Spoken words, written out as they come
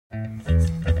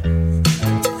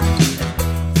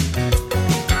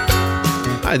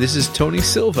Hi, this is Tony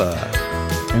Silva.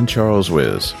 And Charles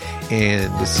Wiz.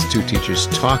 And this is Two Teachers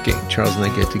Talking. Charles and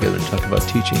I get together and talk about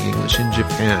teaching English in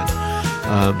Japan.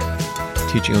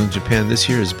 Teaching English in Japan this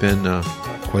year has been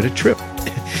quite a trip.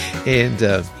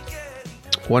 And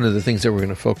one of the things that we're going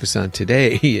to focus on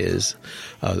today is,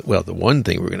 the one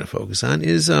thing we're going to focus on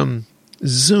is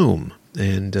Zoom.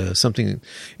 And it's something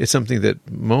that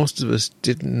most of us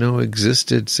didn't know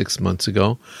existed 6 months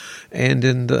ago. And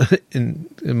in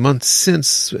months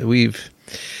since, we've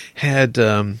had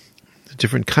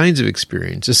different kinds of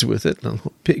experiences with it,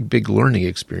 big learning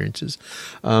experiences,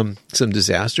 some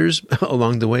disasters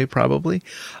along the way probably.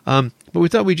 But we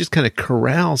thought we'd just kind of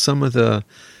corral some of the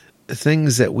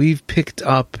things that we've picked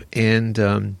up and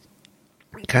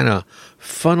kind of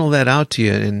funnel that out to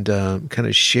you and kind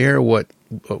of share what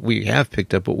we have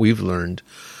picked up, what we've learned,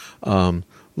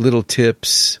 little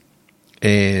tips,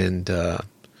 and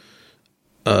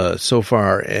so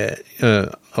far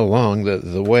along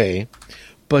the way.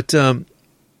 But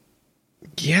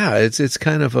it's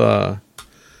kind of a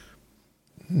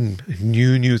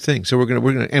new thing. So we're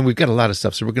gonna, and we've got a lot of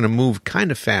stuff. So we're gonna move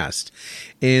kind of fast.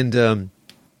 And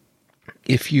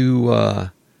if you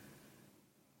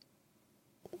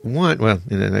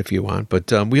want,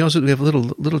 but we have a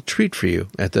little treat for you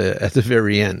at the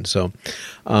very end. So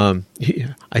I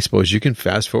suppose you can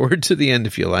fast forward to the end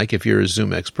if you like, if you're a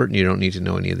Zoom expert and you don't need to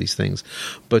know any of these things.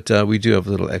 But we do have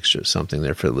a little extra something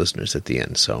there for the listeners at the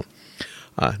end. So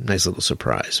nice little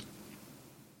surprise.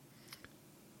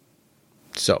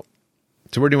 So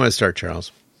where do you want to start,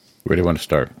 Charles? Where do you want to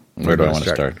start? Where do I want to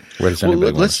start? Where does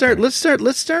anybody want to start? Let's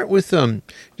start with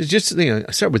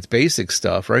start with basic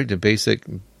stuff, right? The basic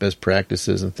best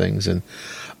practices and things. And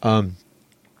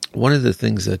one of the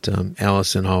things that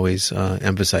Allison always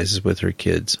emphasizes with her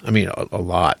kids, I mean, a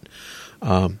lot.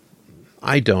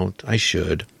 I don't. I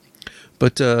should.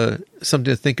 But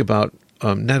something to think about,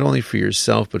 not only for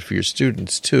yourself, but for your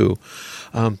students too.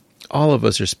 All of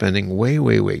us are spending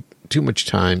way too much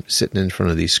time sitting in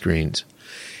front of these screens.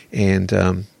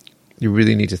 And you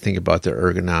really need to think about their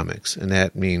ergonomics. And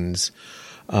that means,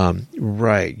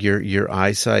 your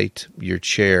eyesight, your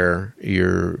chair,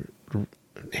 your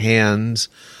hands,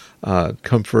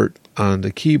 comfort on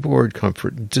the keyboard,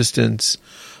 comfort and distance,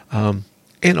 and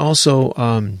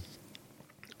also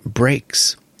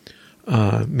breaks,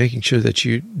 making sure that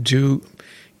you do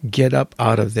get up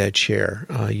out of that chair.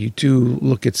 You do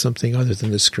look at something other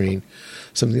than the screen,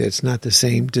 something that's not the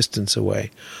same distance away.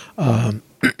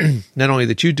 Not only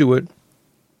that you do it,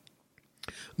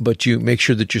 but you make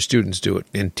sure that your students do it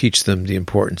and teach them the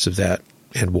importance of that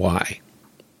and why.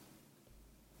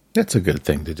 That's a good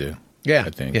thing to do. Yeah, I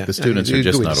think the students are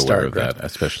just not aware of that,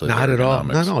 especially not at all.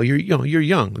 Not at all. You're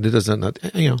young. It doesn't.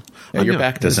 Your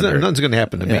back doesn't hurt. Nothing's going to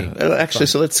happen to me. Actually,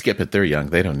 so let's skip it. They're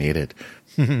young. They don't need it.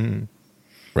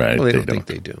 Right? Well, they don't think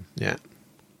they do. Yeah.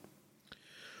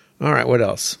 All right. What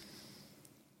else?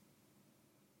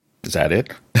 Is that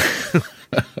it?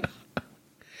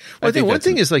 Well, I think one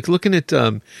thing is like looking at,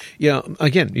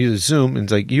 again, you Zoom, and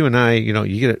it's like you and I,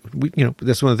 you get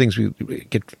that's one of the things we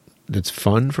get that's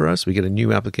fun for us. We get a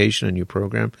new application, a new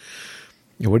program.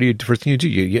 What do you, first thing you do?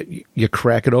 You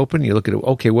crack it open, you look at it,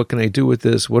 okay, what can I do with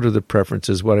this? What are the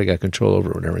preferences? What I got control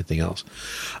over and everything else.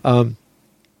 For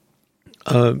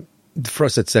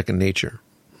us, that's second nature.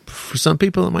 For some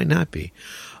people, it might not be.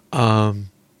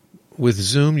 With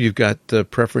Zoom, you've got the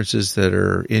preferences that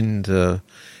are in the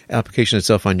application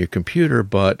itself on your computer,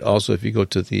 but also if you go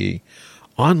to the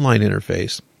online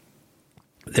interface,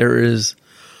 there is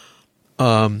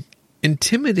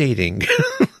intimidating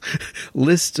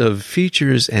list of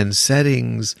features and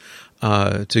settings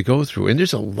to go through, and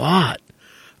there's a lot.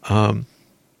 Some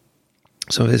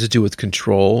of it has to do with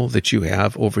control that you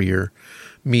have over your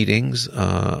meetings,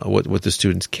 what the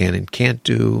students can and can't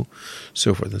do,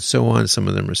 so forth and so on. Some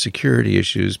of them are security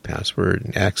issues, password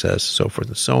and access, so forth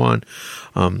and so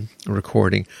on,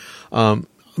 recording,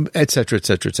 et cetera, et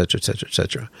cetera, et cetera, et cetera, et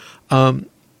cetera.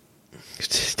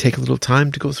 Take a little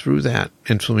time to go through that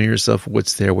and familiar yourself with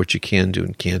what's there, what you can do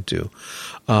and can't do.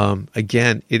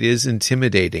 Again, it is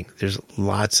intimidating. There's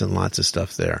lots and lots of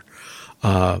stuff there,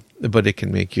 but it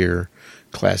can make your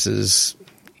classes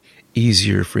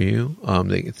easier for you.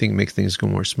 They make things go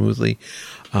more smoothly.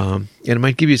 And it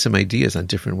might give you some ideas on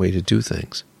different way to do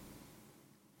things.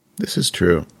 This is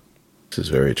true. This is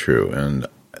very true. And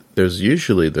there's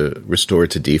usually the restore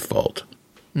to default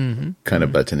kind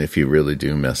of button if you really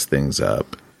do mess things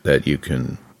up, that you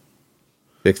can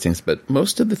fix things. But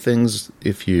most of the things,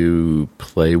 if you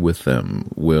play with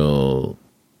them, will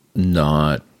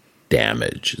not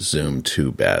damage Zoom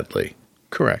too badly.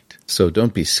 Correct. So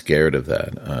don't be scared of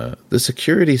that. The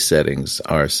security settings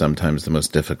are sometimes the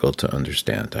most difficult to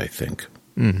understand, I think.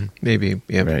 Mm-hmm. Maybe,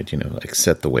 yeah. Right, like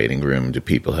set the waiting room. Do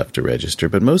people have to register?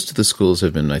 But most of the schools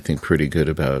have been, I think, pretty good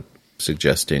about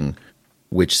suggesting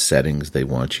which settings they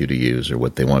want you to use or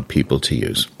what they want people to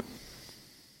use.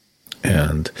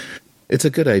 And it's a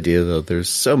good idea, though. There's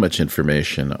so much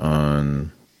information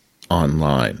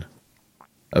online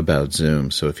about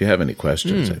Zoom. So if you have any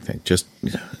questions, I think just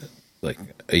like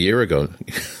a year ago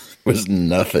was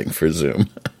nothing for Zoom.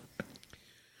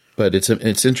 But it's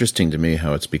interesting to me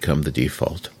how it's become the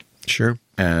default. Sure.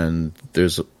 And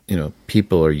there's,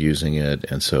 people are using it.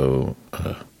 And so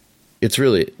it's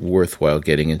really worthwhile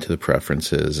getting into the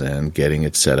preferences and getting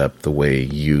it set up the way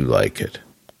you like it.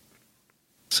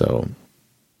 So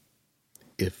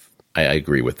if I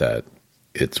agree with that,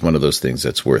 it's one of those things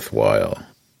that's worthwhile.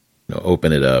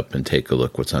 Open it up and take a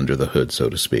look what's under the hood, so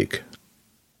to speak.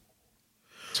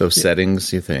 So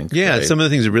settings, you think? Yeah, right? some of the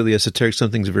things are really esoteric.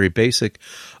 Some things are very basic.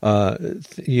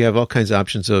 You have all kinds of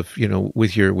options of,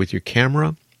 with your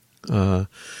camera.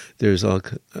 There's all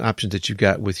options that you've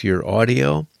got with your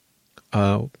audio.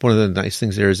 One of the nice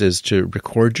things there is to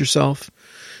record yourself,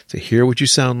 to hear what you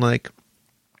sound like,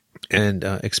 and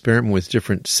experiment with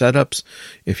different setups.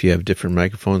 If you have different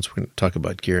microphones, we're going to talk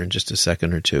about gear in just a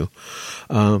second or two.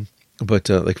 But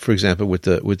like for example, with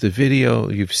the video,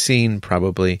 you've seen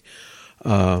probably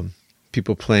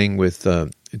people playing with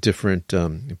different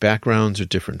backgrounds or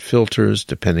different filters,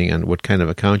 depending on what kind of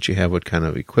account you have, what kind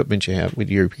of equipment you have with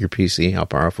your PC, how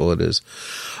powerful it is.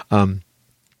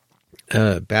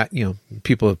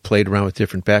 People have played around with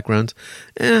different backgrounds.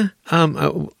 I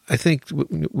think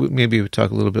maybe we'll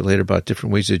talk a little bit later about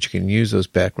different ways that you can use those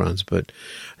backgrounds. But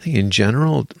I think in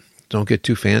general, don't get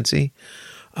too fancy.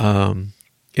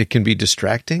 It can be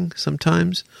distracting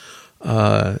sometimes.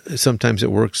 Sometimes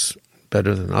it works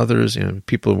better than others.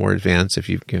 People are more advanced. If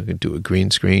you can do a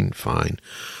green screen, fine.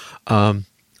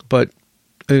 But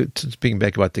speaking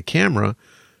back about the camera,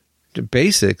 the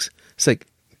basics, it's like,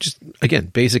 just, again,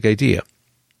 basic idea.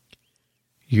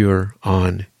 You're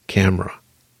on camera.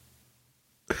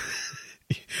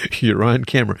 You're on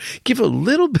camera. Give a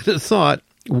little bit of thought,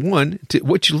 one, to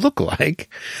what you look like,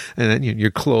 and then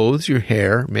your clothes, your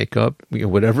hair, makeup,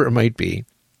 whatever it might be.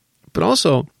 But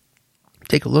also,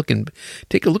 take a look at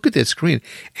that screen,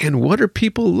 and what are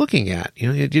people looking at?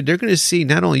 They're going to see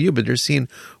not only you, but they're seeing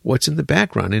what's in the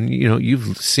background. And,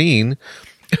 you've seen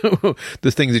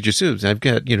the things that you see. I've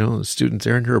got, students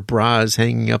there in her bras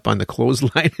hanging up on the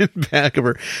clothesline in back of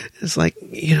her. It's like,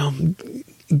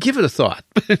 give it a thought.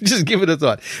 Just give it a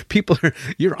thought.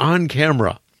 You're on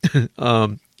camera.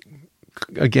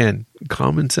 Again,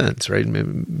 common sense, right?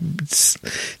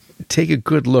 Take a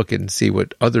good look and see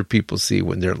what other people see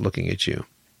when they're looking at you.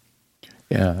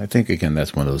 Yeah, I think, again,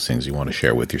 that's one of those things you want to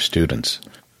share with your students.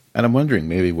 And I'm wondering,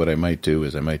 maybe what I might do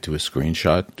is I might do a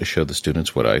screenshot to show the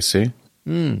students what I see.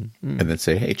 And then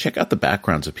say, hey, check out the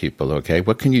backgrounds of people, okay?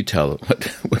 What can you tell?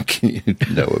 What can you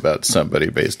know about somebody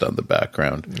based on the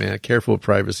background? Yeah, careful of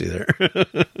privacy there.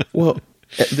 Well,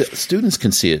 the students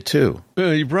can see it too.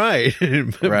 Right.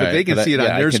 But they can see it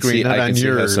on their screen, not on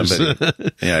yours.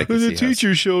 The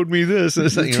teacher showed me this. The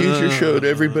teacher showed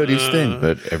everybody's thing,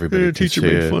 but everybody can see it. The teacher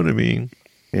made fun of me.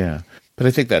 Yeah. But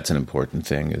I think that's an important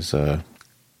thing is,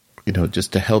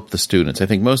 just to help the students. I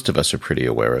think most of us are pretty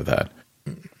aware of that.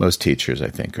 Most teachers, I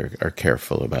think, are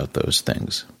careful about those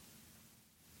things.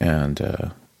 And,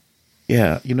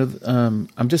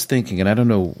 I'm just thinking, and I don't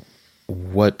know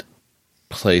what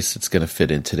place it's going to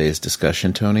fit in today's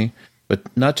discussion, Tony, but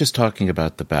not just talking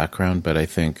about the background, but I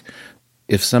think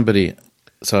if somebody,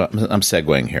 so I'm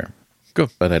segueing here, go,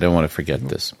 but I don't want to forget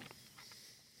this.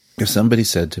 If somebody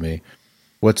said to me,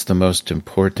 what's the most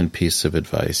important piece of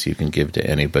advice you can give to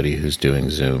anybody who's doing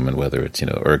Zoom, and whether it's,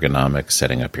 ergonomics,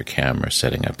 setting up your camera,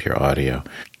 setting up your audio,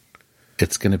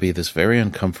 it's going to be this very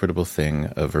uncomfortable thing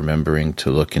of remembering to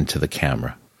look into the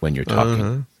camera when you're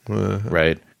talking,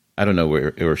 right? I don't know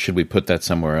or should we put that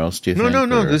somewhere else, do you think?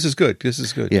 No, this is good.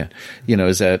 Yeah.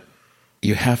 Is that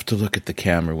you have to look at the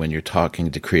camera when you're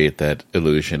talking to create that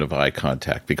illusion of eye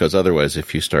contact, because otherwise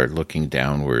if you start looking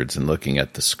downwards and looking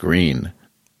at the screen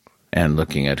and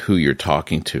looking at who you're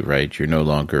talking to, right, you're no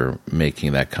longer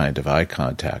making that kind of eye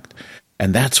contact.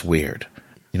 And that's weird,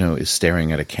 is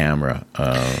staring at a camera.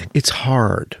 It's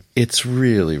hard. It's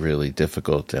really, really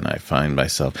difficult, and I find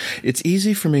myself, it's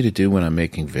easy for me to do when I'm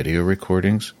making video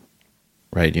recordings,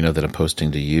 right, that I'm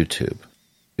posting to YouTube,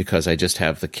 because I just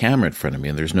have the camera in front of me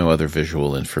and there's no other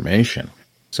visual information.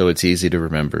 So it's easy to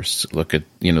remember, look at,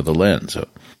 the lens.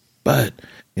 But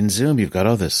in Zoom, you've got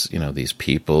all this, these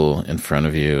people in front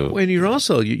of you. And you're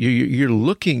also you're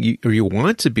looking, or you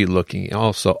want to be looking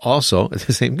also at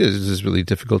the same. This is really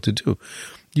difficult to do.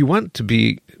 You want to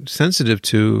be sensitive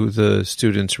to the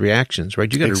students' reactions,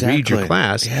 right? You got to read your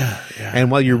class, and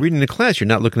while you're reading the class, you're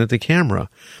not looking at the camera.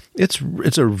 It's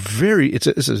a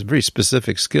very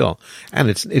specific skill, and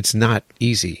it's not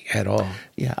easy at all.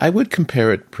 Yeah, I would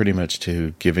compare it pretty much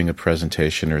to giving a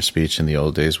presentation or a speech in the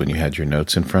old days when you had your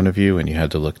notes in front of you and you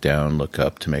had to look down, look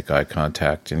up to make eye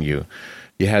contact, and you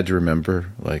had to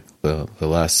remember like the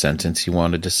last sentence you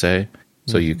wanted to say,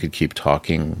 so you could keep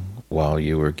talking while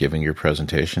you were giving your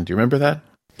presentation. Do you remember that?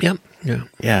 Yep. Yeah.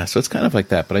 Yeah, so it's kind of like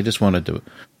that, but I just wanted to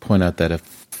point out that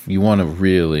if you want to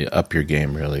really up your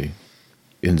game really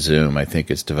in Zoom, I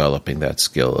think it's developing that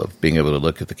skill of being able to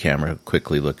look at the camera,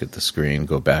 quickly look at the screen,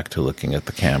 go back to looking at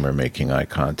the camera, making eye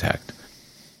contact.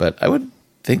 But I would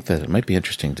think that it might be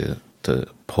interesting to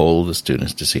poll the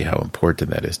students to see how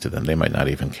important that is to them. They might not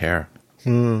even care.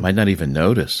 Might not even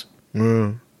notice.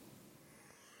 Yeah,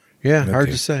 okay. Hard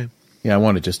to say. Yeah, I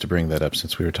wanted just to bring that up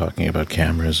since we were talking about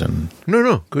cameras and...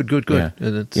 No. Good.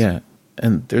 Yeah.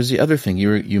 And there's the other thing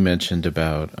you mentioned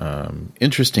about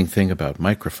interesting thing about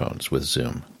microphones with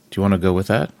Zoom. Do you want to go with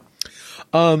that?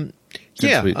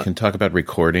 Yeah, we can talk about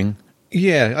recording.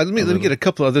 Yeah, let me get a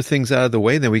couple other things out of the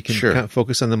way, then we can Sure. kind of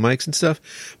focus on the mics and stuff.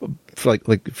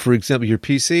 Like for example, your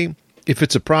PC. If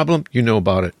it's a problem, you know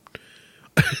about it.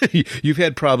 You've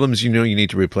had problems, you need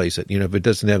to replace it. If it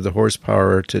doesn't have the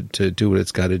horsepower to do what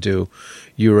it's got to do,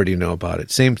 you already know about it.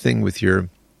 Same thing with your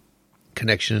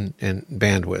connection and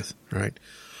bandwidth, right?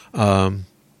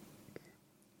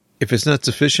 If it's not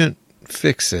sufficient,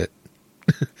 fix it.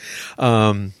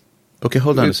 Okay,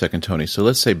 hold on a second, Tony. So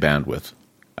let's say bandwidth.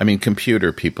 I mean,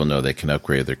 computer, people know they can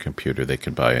upgrade their computer. They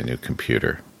can buy a new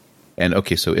computer. And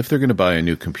okay, so if they're going to buy a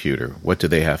new computer, what's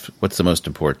the most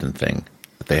important thing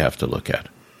that they have to look at?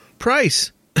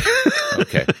 Price.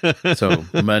 Okay, so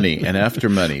money, and after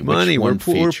money, which one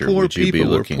feature would you be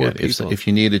looking at? If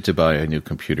you needed to buy a new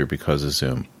computer because of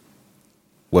Zoom,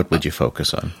 what would you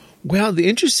focus on? Well, the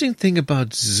interesting thing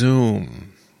about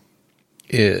Zoom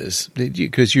is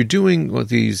because you're doing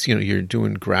these, you're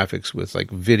doing graphics with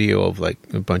like video of like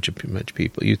a bunch of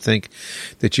people. You think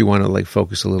that you want to like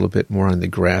focus a little bit more on the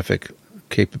graphic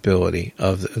capability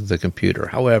of the computer.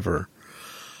 However,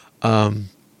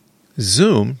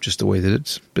 Zoom, just the way that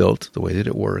it's built, the way that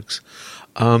it works,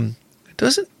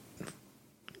 doesn't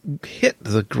hit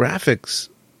the graphics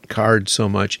card so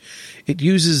much. It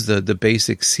uses the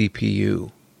basic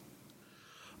CPU.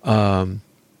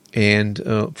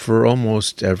 And for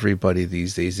almost everybody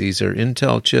these days, these are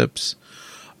Intel chips,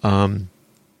 and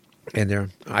they're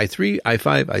i3,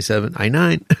 i5, i7,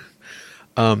 i9.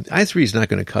 i3 is not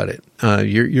going to cut it.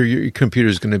 Your computer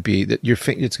is going to be that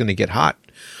it's going to get hot.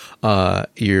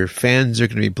 Your fans are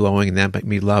going to be blowing, and that might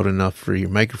be loud enough for your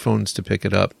microphones to pick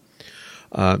it up.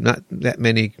 Not that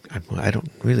many. I don't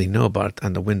really know about it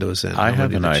on the Windows end. I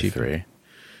have an i3.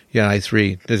 Yeah,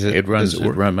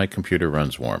 i3. My computer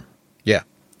runs warm.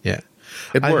 Yeah.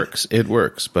 It works. It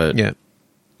works, but yeah.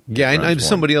 I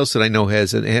somebody else that I know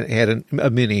had a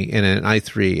Mini and an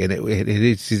i3, and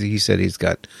he said he's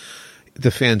got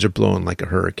the fans are blowing like a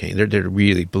hurricane. They're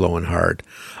really blowing hard.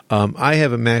 I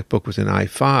have a MacBook with an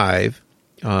i5,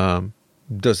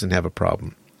 doesn't have a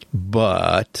problem,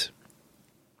 but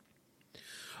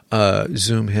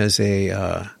Zoom has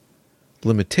a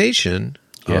limitation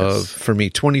of, for me,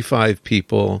 25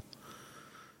 people.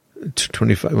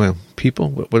 25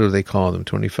 people. What do they call them?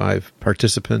 25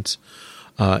 participants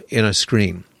in a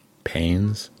screen.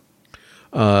 Panes.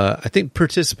 I think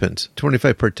participants.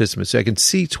 25 participants. So I can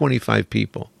see 25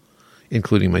 people,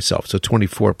 including myself. So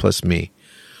 24 plus me,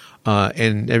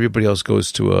 and everybody else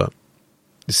goes to a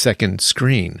second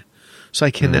screen. So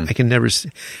I can never see.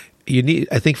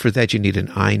 I think for that you need an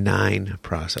i9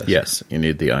 processor. Yes, you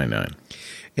need the i9,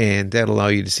 and that'll allow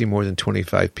you to see more than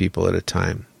 25 people at a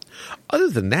time. Other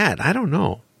than that, I don't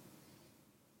know.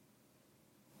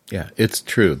 Yeah, it's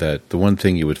true that the one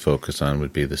thing you would focus on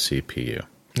would be the CPU.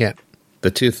 Yeah. The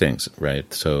two things,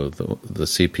 right? So the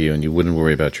CPU, and you wouldn't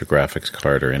worry about your graphics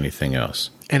card or anything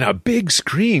else. And a big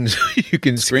screen, so you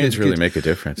can screens really make a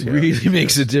difference. Yeah, really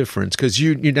makes a difference because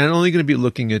you're not only going to be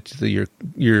looking at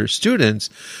your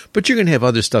students, but you're going to have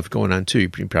other stuff going on too.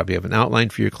 You probably have an outline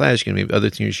for your class. You're going to have other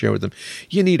things to share with them.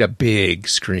 You need a big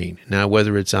screen now,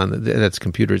 whether it's on that's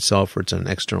computer itself or it's on an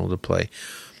external display.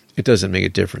 It doesn't make a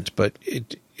difference, but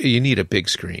you need a big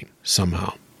screen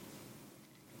somehow.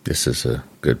 This is a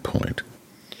good point.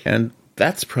 And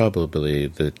that's probably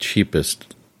the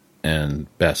cheapest and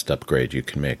best upgrade you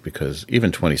can make because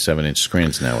even 27-inch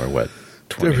screens now are what,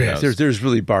 $20,000. There's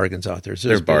really bargains out there.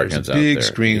 There are bargains out big there.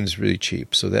 screens, really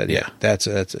cheap. So that's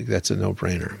a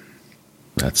no-brainer.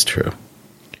 That's true.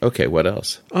 Okay, what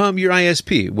else? Your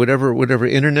ISP, whatever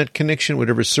internet connection,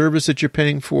 whatever service that you're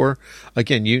paying for.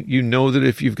 Again, you know that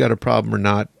if you've got a problem or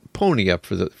not, pony up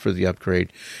for the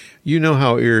upgrade. You know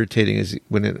how irritating it is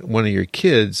when one of your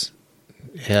kids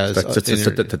has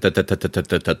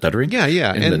stuttering.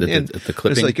 Yeah, and the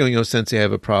clipping. It's like since they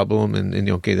have a problem, and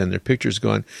okay, then their picture's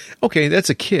gone. Okay, that's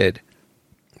a kid.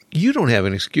 You don't have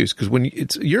an excuse because when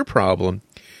it's your problem,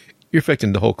 you're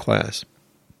affecting the whole class.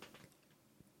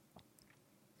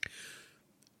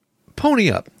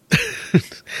 Pony up.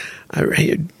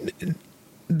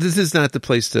 This is not the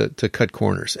place to cut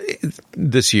corners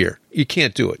this year. You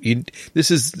can't do it.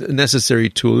 This is a necessary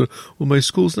tool. Well, my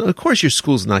school's not. Of course, your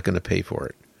school's not going to pay for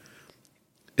it.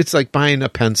 It's like buying a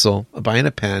pencil, buying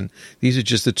a pen. These are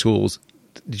just the tools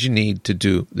that you need to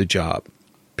do the job,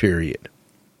 period.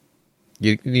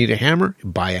 You need a hammer?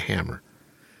 Buy a hammer.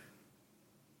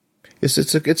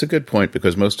 It's a good point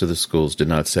because most of the schools did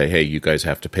not say, hey, you guys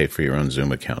have to pay for your own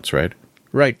Zoom accounts, right?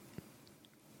 Right.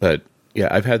 But, yeah,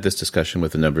 I've had this discussion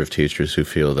with a number of teachers who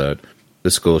feel that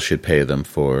the school should pay them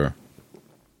for,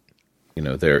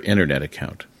 their internet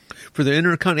account. For their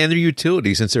internet account and their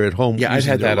utility since they're at home. Yeah, I've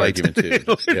had that argument too.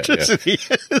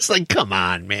 It's like, come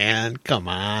on, man. Come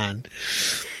on.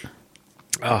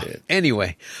 Oh,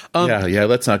 anyway.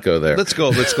 Let's not go there. Let's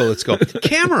go.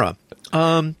 Camera.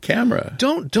 Camera.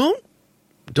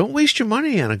 Don't waste your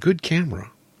money on a good camera.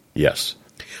 Yes.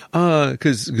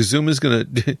 Because Zoom is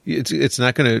it's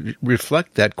not gonna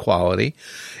reflect that quality.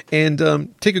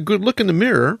 And take a good look in the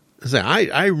mirror. Say,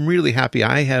 I'm really happy.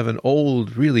 I have an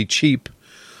old, really cheap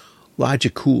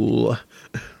Logitech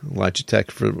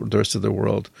for the rest of the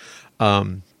world.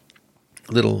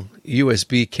 Little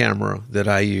USB camera that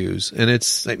I use, and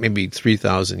it's like maybe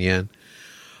 3,000 yen.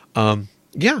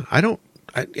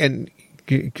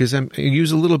 Because I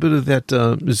use a little bit of that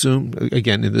Zoom,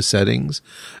 again, in the settings,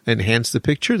 enhance the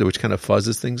picture, which kind of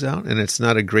fuzzes things out, and it's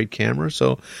not a great camera.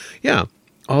 So, yeah,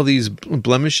 all these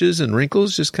blemishes and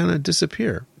wrinkles just kind of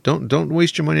disappear. Don't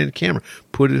waste your money on a camera.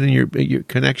 Put it in your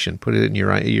connection. Put it in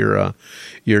your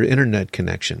internet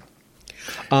connection.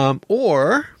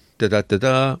 Or,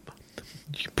 you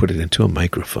put it into a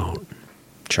microphone.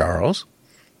 Charles?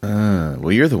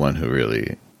 Well, you're the one who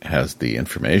really has the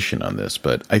information on this,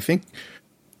 but I think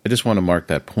I just want to mark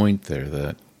that point there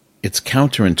that it's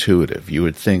counterintuitive. You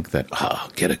would think that,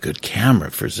 get a good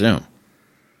camera for Zoom.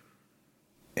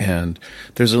 And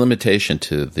there's a limitation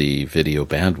to the video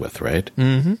bandwidth, right?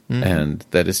 Mm-hmm, mm-hmm. And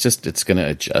that it's going to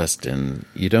adjust, and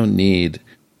you don't need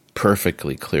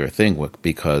perfectly clear thing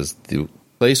because the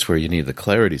place where you need the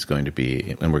clarity is going to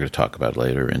be, and we're going to talk about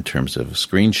later in terms of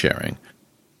screen sharing.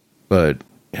 But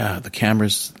yeah, the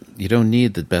cameras, you don't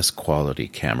need the best quality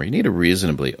camera. You need a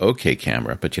reasonably okay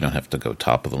camera, but you don't have to go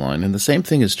top of the line. And the same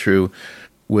thing is true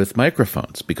with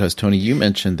microphones, because Tony, you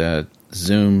mentioned that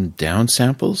Zoom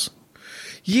downsamples.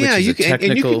 Yeah, you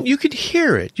can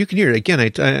hear it. You can hear it. Again,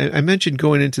 I mentioned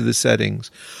going into the settings,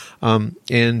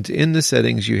 and in the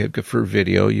settings you have for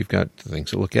video, you've got things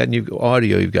to look at, and you've got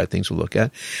audio, you've got things to look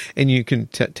at, and you can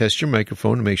test your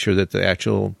microphone to make sure that the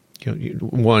actual,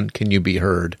 one, can you be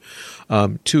heard?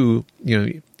 Two,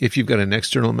 if you've got an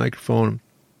external microphone,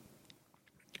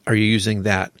 are you using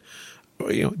that?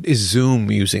 Is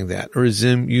Zoom using that, or is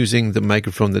Zoom using the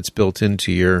microphone that's built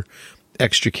into your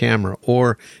extra camera,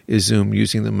 or is Zoom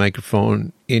using the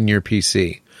microphone in your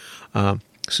PC?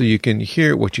 So you can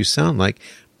hear what you sound like,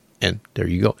 and there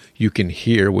you go. You can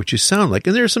hear what you sound like.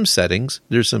 And there are some settings.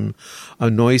 There's some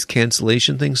noise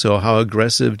cancellation things. So how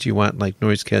aggressive do you want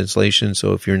noise cancellation?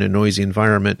 So if you're in a noisy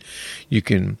environment, you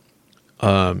can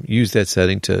use that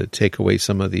setting to take away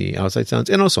some of the outside sounds.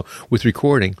 And also with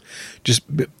recording, just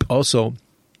also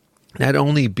not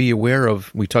only be aware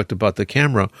of, we talked about the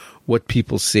camera, what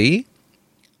people see.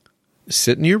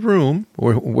 Sit in your room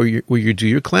or where you do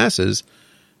your classes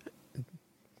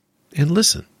and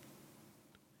listen.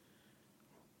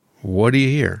 What do you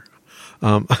hear?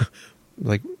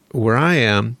 Like where I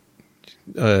am,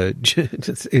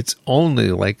 it's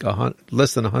only like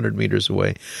less than 100 meters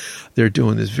away. They're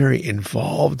doing this very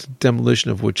involved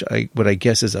demolition of what I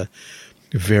guess is a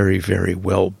very, very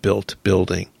well-built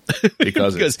building.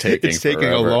 Because it's taking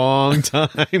a long time,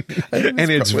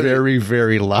 and it's very,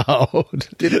 very loud.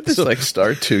 Didn't this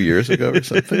start 2 years ago or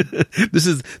something? This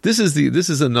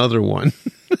is another one.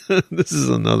 This is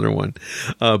another one,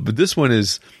 but this one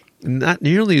is not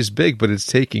nearly as big, but it's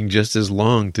taking just as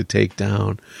long to take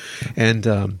down. And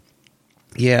the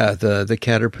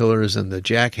caterpillars and the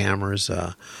jackhammers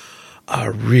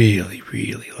are really,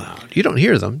 really loud. You don't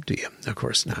hear them, do you? Of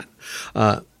course not.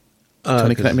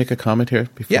 Tony, can I make a comment here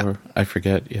before I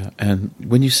forget? Yeah. And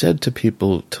when you said to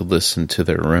people to listen to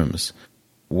their rooms,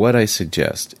 what I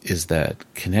suggest is that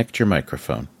connect your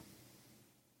microphone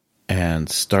and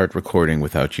start recording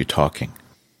without you talking.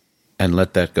 And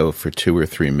let that go for 2 or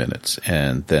 3 minutes,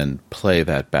 and then play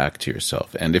that back to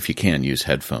yourself. And if you can, use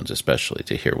headphones especially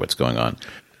to hear what's going on,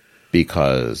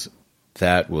 because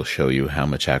that will show you how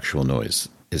much actual noise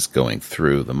is going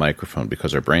through the microphone,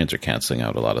 because our brains are canceling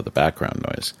out a lot of the background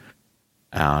noise.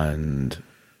 And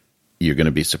you're going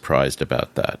to be surprised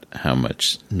about that, how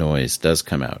much noise does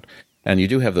come out. And you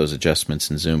do have those adjustments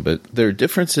in Zoom, but there are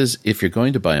differences. If you're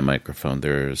going to buy a microphone,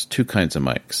 there's 2 kinds of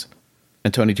mics.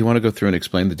 And Tony, do you want to go through and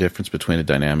explain the difference between a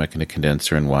dynamic and a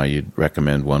condenser and why you'd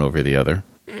recommend one over the other?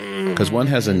 Because one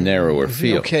has a narrower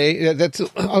feel. Okay,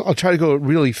 I'll try to go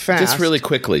really fast. Just really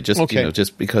quickly, just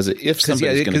because if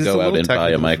somebody's going to go out and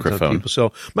buy a microphone.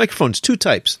 So microphones, 2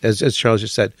 types, as Charles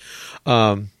just said.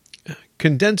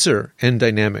 Condenser and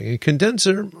dynamic. A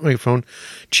condenser microphone,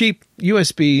 cheap,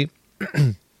 USB,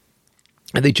 and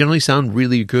they generally sound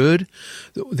really good.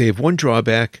 They have one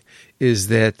drawback, is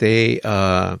that they...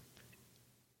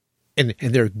 And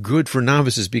they're good for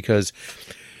novices because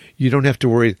you don't have to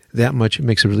worry that much. It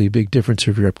makes a really big difference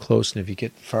if you're up close, and if you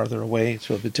get farther away, it's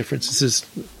a little bit different.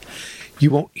 You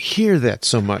won't hear that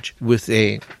so much with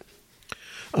a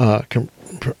dynamic,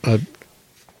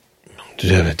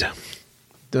 isn't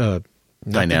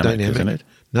it?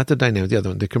 Not the dynamic, the other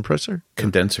one, the compressor?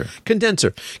 Condenser.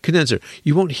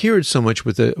 You won't hear it so much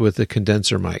with the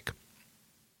condenser mic.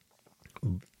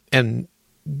 And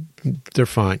they're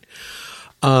fine.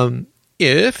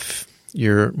 If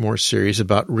you're more serious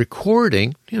about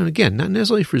recording, again, not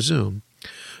necessarily for Zoom,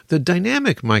 the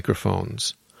dynamic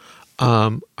microphones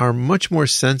are much more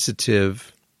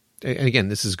sensitive, and again,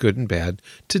 this is good and bad,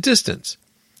 to distance.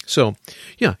 So,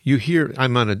 you hear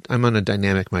I'm on a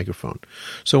dynamic microphone.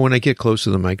 So when I get close to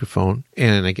the microphone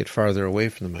and I get farther away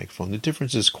from the microphone, the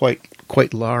difference is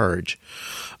quite large,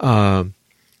 and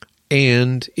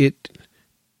it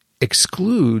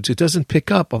doesn't pick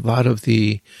up a lot of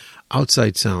the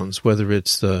outside sounds, whether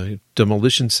it's the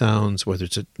demolition sounds, whether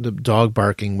it's the dog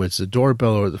barking, whether it's the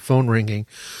doorbell or the phone ringing.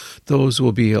 Those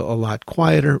will be a lot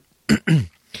quieter.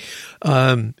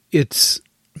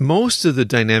 Most of the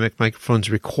dynamic microphones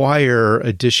require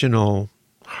additional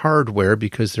hardware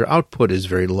because their output is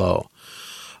very low.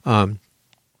 I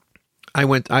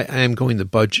am going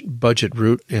the budget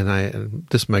route, and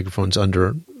this microphone's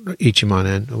under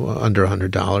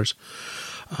 $100.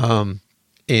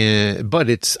 But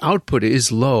its output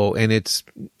is low, and it's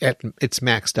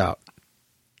maxed out.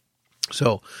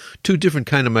 So 2 different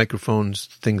kind of microphones,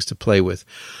 things to play with,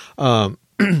 and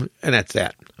that's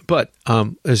that. But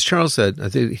as Charles said, I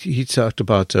think he talked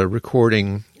about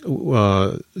recording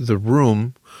the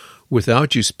room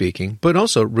without you speaking, but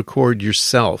also record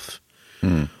yourself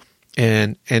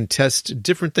and test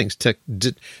different things.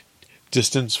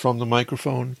 Distance from the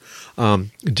microphone,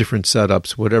 different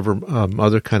setups, whatever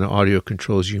other kind of audio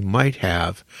controls you might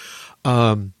have.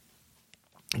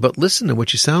 But listen to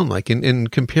what you sound like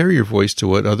and compare your voice to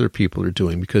what other people are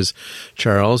doing. Because,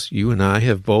 Charles, you and I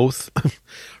have both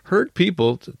heard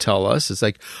people tell us, it's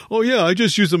like, oh, yeah, I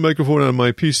just use a microphone on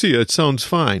my PC. It sounds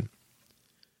fine.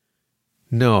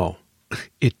 No,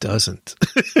 it doesn't.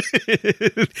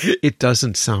 It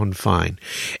doesn't sound fine.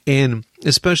 And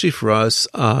especially for us,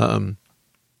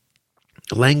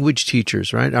 language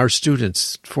teachers, right? Our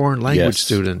students, foreign language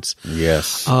students.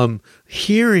 Yes.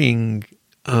 Hearing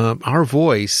our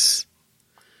voice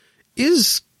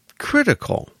is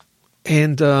critical.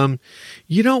 And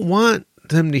you don't want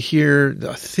them to hear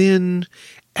the thin,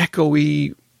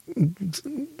 echoey.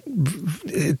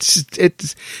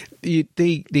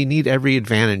 They need every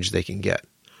advantage they can get.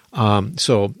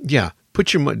 So yeah,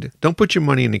 don't put your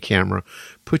money in the camera.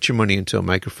 Put your money into a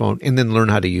microphone, and then learn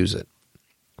how to use it.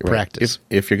 Practice.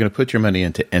 Right. If you're going to put your money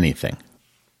into anything,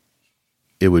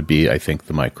 it would be, I think,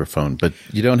 the microphone. But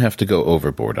you don't have to go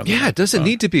overboard on that. Yeah, it doesn't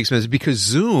need to be expensive because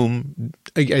Zoom,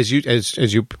 as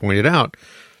you pointed out,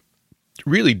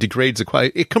 really degrades the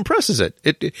quality. It compresses it.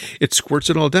 It squirts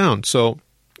it all down. So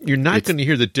you're not going to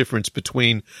hear the difference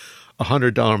between a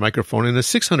 $100 microphone and a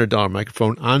 $600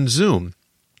 microphone on Zoom.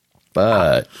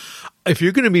 But if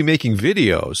you're going to be making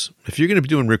videos, if you're going to be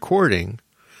doing recording,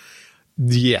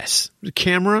 yes, the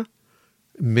camera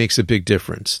makes a big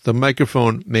difference. The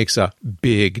microphone makes a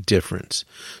big difference.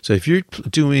 So if you're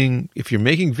making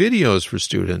videos for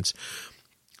students,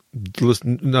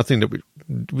 nothing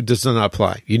that does not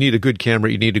apply. You need a good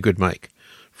camera. You need a good mic.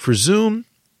 For Zoom,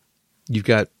 you've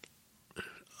got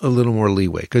a little more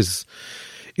leeway because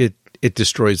it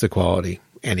destroys the quality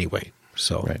anyway.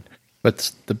 So, right.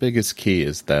 But the biggest key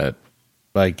is that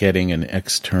by getting an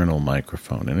external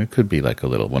microphone, and it could be like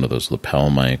one of those lapel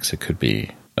mics, it could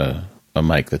be a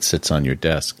mic that sits on your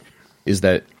desk, is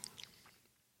that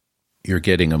you're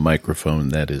getting a microphone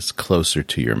that is closer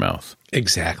to your mouth.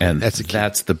 Exactly. And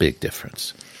that's the big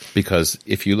difference. Because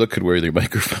if you look at where your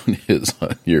microphone is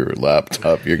on your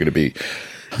laptop, you're going to be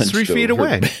 3 feet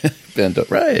away. Bent up.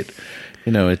 Right.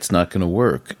 It's not going to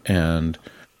work. And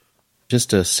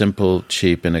just a simple,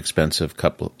 cheap, inexpensive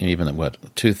couple, even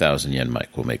 2,000 yen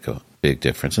mic will make a big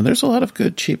difference. And there's a lot of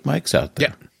good, cheap mics out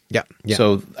there. Yeah.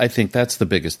 So I think that's the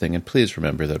biggest thing. And please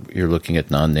remember that you're looking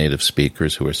at non-native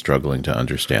speakers who are struggling to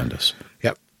understand us.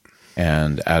 Yep.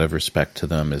 And out of respect to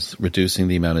them is reducing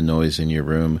the amount of noise in your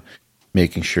room,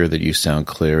 making sure that you sound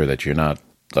clear, that you're not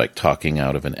like talking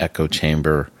out of an echo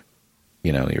chamber.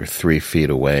 You're 3 feet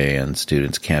away and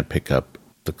students can't pick up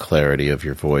the clarity of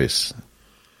your voice.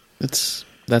 That's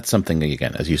something,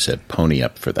 again, as you said, pony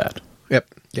up for that.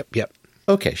 Yep.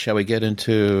 Okay, shall we get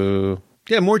into...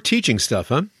 Yeah, more teaching stuff,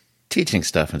 huh? Teaching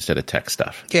stuff instead of tech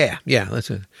stuff. Yeah, that's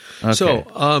it. Okay.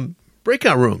 So,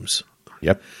 breakout rooms.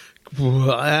 Yep.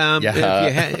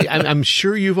 I'm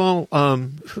sure you've all are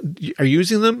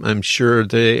using them. I'm sure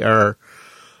they are.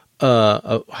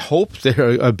 Hope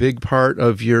they're a big part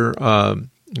of your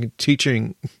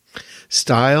teaching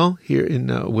style here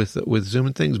with Zoom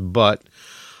and things. But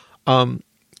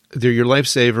they're your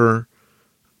lifesaver.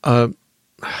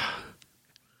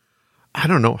 I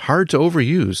don't know. Hard to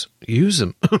overuse. Use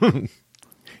them.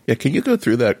 Yeah, can you go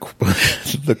through that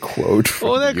the quote?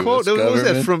 That quote. What was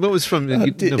that from? It was from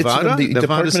Nevada, from the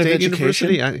Nevada State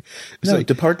University.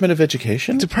 Department of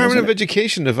Education. Department of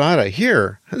Education, Nevada.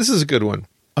 Here, this is a good one.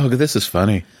 Oh, this is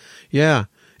funny. Yeah,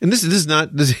 and this is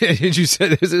not. As you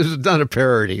said, this is not a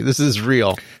parody. This is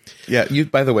real. Yeah.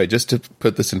 By the way, just to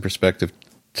put this in perspective,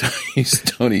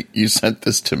 Tony, you sent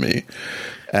this to me,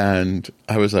 and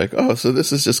I was like, oh, so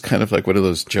this is just kind of like one of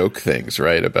those joke things,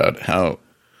 right? About how.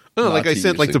 Oh, like I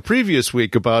said, like the previous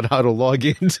week about how to log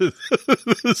into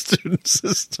the student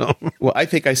system. Well, I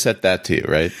think I sent that to you,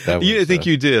 right? I think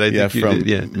you did. I think you from did.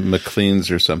 Yeah,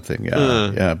 McLean's or something.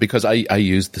 Yeah, because I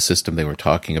used the system they were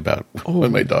talking about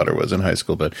when my daughter was in high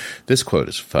school. But this quote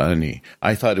is funny.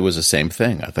 I thought it was the same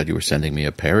thing. I thought you were sending me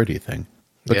a parody thing.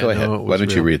 But go ahead. Why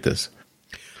don't you read this?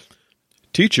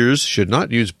 Teachers should not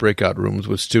use breakout rooms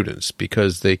with students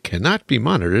because they cannot be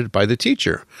monitored by the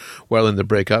teacher while in the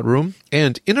breakout room,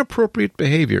 and inappropriate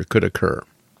behavior could occur.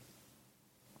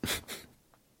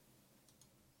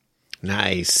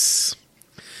 Nice.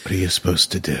 What are you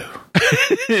supposed to do?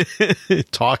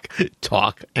 Talk.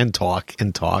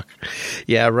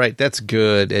 Yeah, right. That's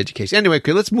good education. Anyway,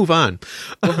 okay, let's move on.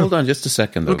 Well, hold on just a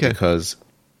second, though, because...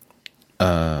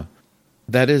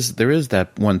 there is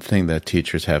that one thing that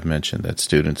teachers have mentioned, that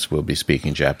students will be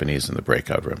speaking Japanese in the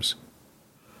breakout rooms.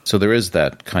 So there is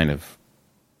that kind of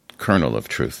kernel of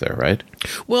truth there, right?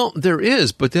 Well, there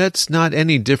is, but that's not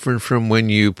any different from when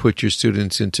you put your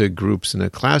students into groups in a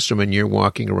classroom and you're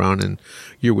walking around and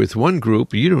you're with one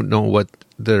group. You don't know what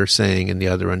they're saying in the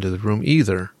other end of the room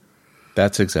either.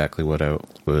 That's exactly what I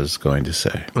was going to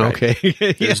say. Right?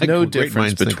 Okay. There's no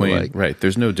difference between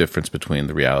There's no difference between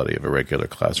the reality of a regular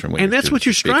classroom, and that's what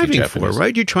you're striving for,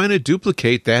 right? You're trying to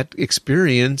duplicate that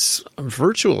experience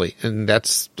virtually, and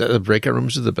that's the breakout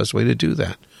rooms are the best way to do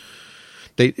that.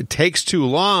 It takes too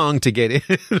long to get in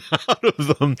and out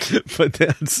of them, but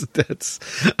that's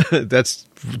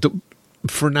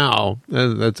for now.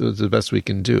 That's the best we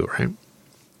can do, right?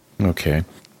 Okay.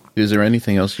 Is there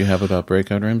anything else you have about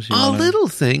breakout rooms? Little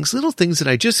things that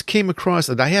I just came across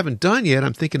that I haven't done yet.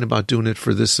 I'm thinking about doing it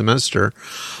for this semester.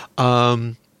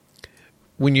 When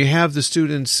you have the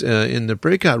students in the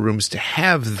breakout rooms, to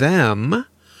have them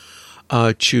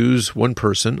choose one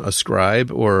person, a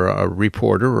scribe or a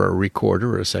reporter or a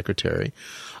recorder or a secretary,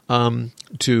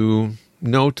 to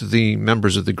note the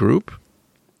members of the group,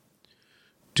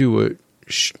 do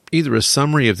either a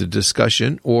summary of the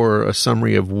discussion or a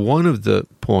summary of one of the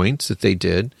points that they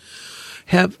did,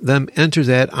 have them enter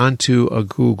that onto a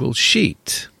Google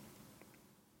Sheet.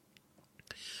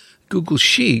 Google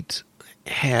Sheet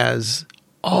has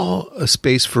a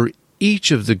space for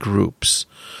each of the groups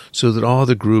so that all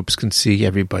the groups can see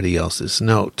everybody else's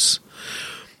notes.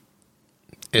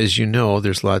 As you know,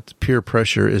 peer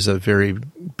pressure is a very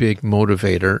big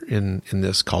motivator in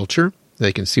this culture.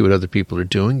 They can see what other people are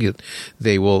doing.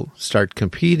 They will start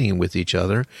competing with each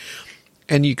other.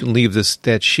 And you can leave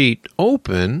that sheet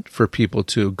open for people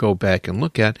to go back and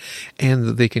look at,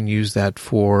 and they can use that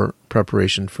for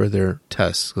preparation for their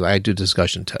tests. I do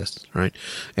discussion tests, right?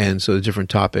 And so the different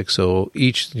topics. So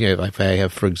each, if I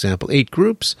have, for example, 8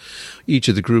 groups, each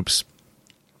of the groups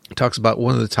talks about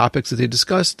one of the topics that they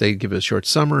discussed. They give a short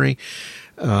summary.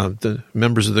 The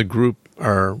members of the group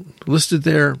are listed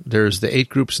there. There's the 8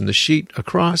 groups in the sheet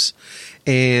across.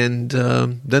 And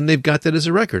then they've got that as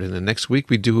a record. And then next week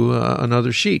we do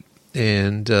another sheet.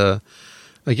 And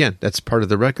again, that's part of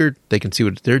the record. They can see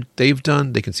what they've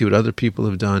done. They can see what other people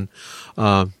have done.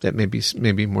 That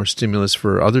may be more stimulus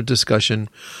for other discussion.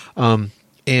 And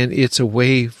it's a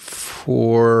way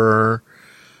for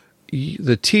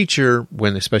the teacher,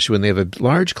 especially when they have a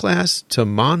large class, to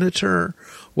monitor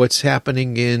what's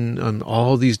happening in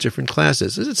all these different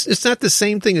classes. It's not the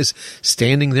same thing as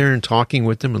standing there and talking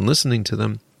with them and listening to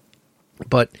them,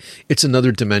 but it's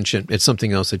another dimension. It's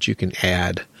something else that you can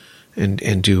add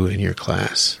and do in your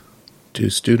class. Do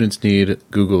students need a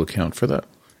Google account for that?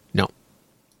 No.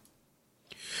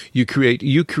 You create.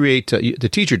 The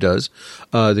teacher does.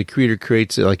 The creator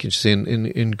creates, like you say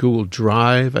in Google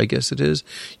Drive, I guess it is.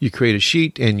 You create a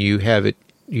sheet and you have it.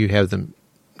 You have them.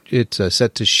 It's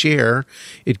set to share.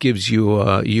 It gives you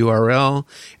a URL,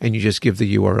 and you just give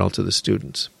the URL to the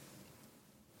students.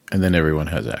 And then everyone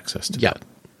has access to that.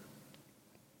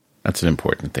 That's an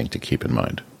important thing to keep in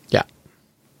mind. Yeah.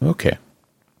 Okay.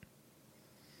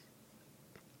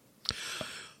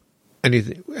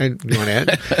 Anything you want to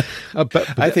add?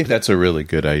 I think that's a really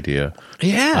good idea.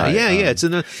 Yeah. It's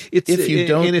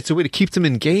a way to keep them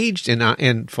engaged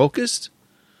and focused.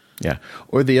 Yeah.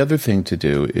 Or the other thing to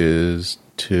do is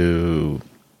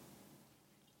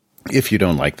if you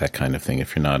don't like that kind of thing,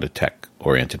 if you're not a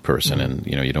tech-oriented person and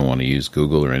you don't want to use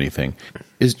Google or anything,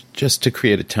 is just to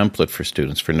create a template for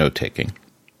students for note-taking.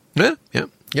 Yeah.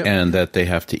 And that they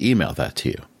have to email that to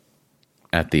you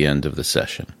at the end of the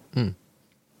session.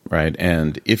 Right?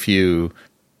 And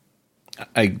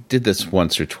I did this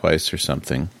once or twice or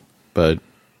something, but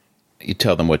you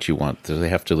tell them what you want. They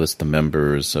have to list the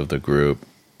members of the group,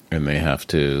 and they have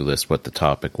to list what the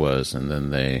topic was, and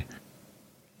then they,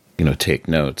 take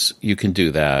notes. You can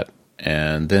do that,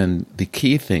 and then the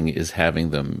key thing is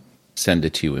having them send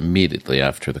it to you immediately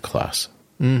after the class.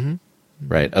 Mm-hmm.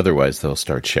 Right? Otherwise, they'll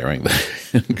start sharing that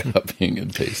and copying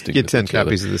and pasting. Get 10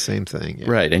 copies of the same thing. Yeah.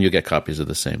 Right, and you get copies of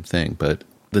the same thing. But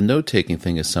the note-taking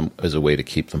thing is a way to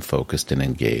keep them focused and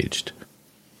engaged.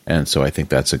 And so I think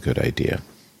that's a good idea.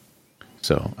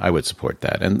 So I would support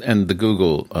that. And the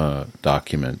Google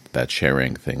document, that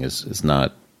sharing thing is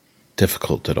not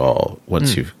difficult at all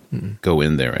once you go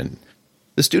in there. And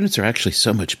the students are actually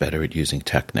so much better at using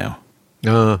tech now.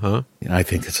 Uh-huh. I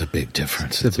think it's a big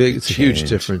difference. It's a huge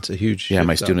difference. Yeah,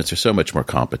 my students are so much more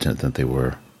competent than they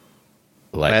were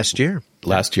last year.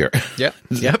 Yeah.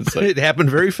 It happened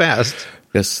very fast.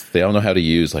 Yes, they all know how to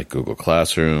use like Google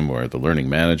Classroom or the learning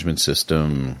management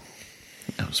system.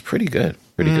 It was pretty good.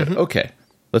 Good. Okay,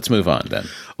 let's move on then.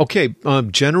 Okay,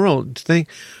 general thing,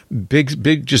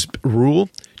 big just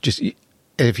rule. Just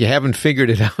if you haven't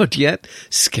figured it out yet,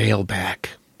 scale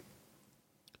back.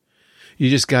 You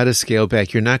just got to scale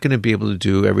back. You're not going to be able to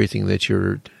do everything that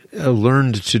you're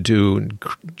learned to do and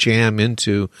jam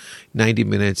into 90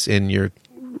 minutes in your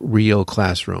real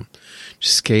classroom.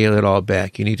 Just scale it all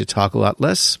back. You need to talk a lot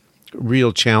less.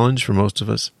 Real challenge for most of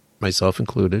us, myself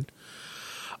included.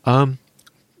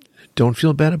 Don't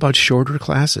feel bad about shorter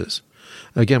classes.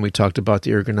 Again, we talked about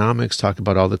the ergonomics, talked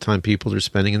about all the time people are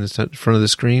spending in front of the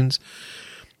screens.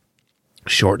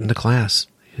 Shorten the class.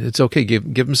 It's okay.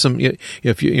 Give them some.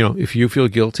 If you feel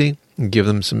guilty, give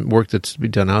them some work that's to be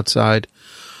done outside,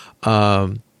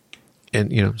 and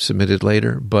submit it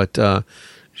later. But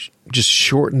just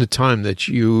shorten the time that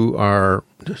you are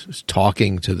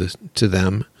talking to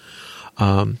them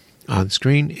on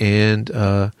screen, and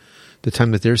the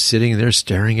time that they're sitting there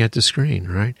staring at the screen,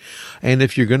 right? And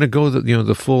if you're going to go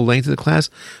the full length of the class,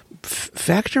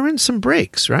 factor in some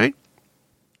breaks, right?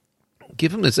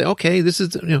 Give them to say, okay, this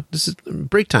is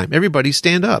break time. Everybody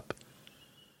stand up.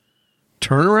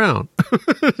 Turn around.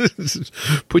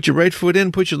 Put your right foot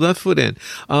in. Put your left foot in.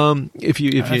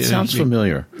 That sounds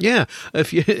familiar. Yeah.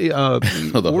 If you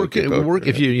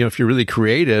if you're really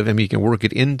creative, you can work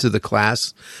it into the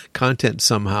class content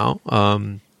somehow.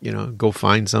 Go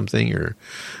find something or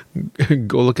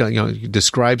go look out.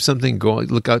 Describe something. Go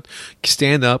look out.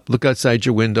 Stand up. Look outside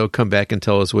your window. Come back and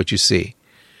tell us what you see.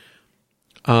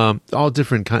 All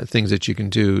different kind of things that you can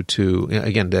do to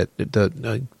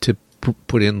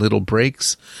put in little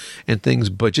breaks and things,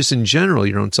 but just in general,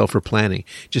 your own self for planning,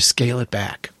 just scale it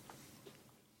back.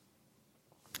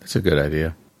 That's a good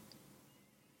idea.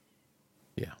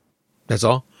 That's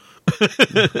all?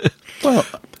 Well,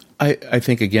 I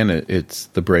think, again, it's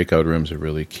the breakout rooms are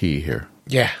really key here.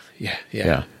 Yeah.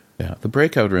 The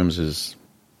breakout rooms is,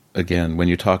 again, when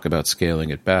you talk about scaling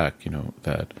it back,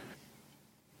 that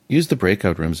use the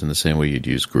breakout rooms in the same way you'd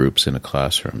use groups in a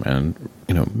classroom, and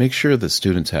make sure that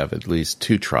students have at least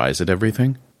 2 tries at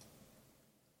everything.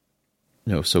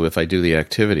 So if I do the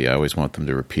activity, I always want them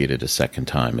to repeat it a second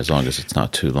time, as long as it's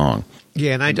not too long.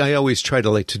 Yeah, and I always try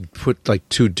to put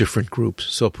 2 different groups.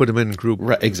 So put them in a group.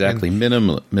 Right, exactly.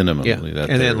 Minimally. Yeah.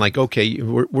 And then okay,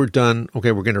 we're done.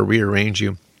 Okay, we're going to rearrange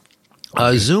you.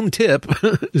 Zoom tip.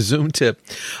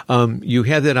 You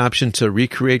have that option to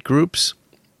recreate groups.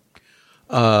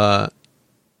 If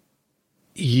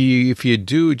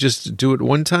you just do it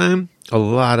one time, a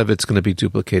lot of it's going to be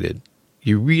duplicated.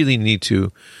 You really need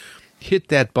to hit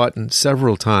that button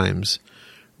several times.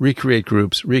 Recreate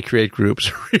groups.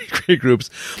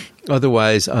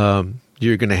 Otherwise,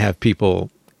 you're going to have people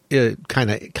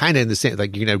kind of in the same.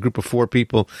 Like, you can have a group of 4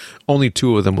 people. Only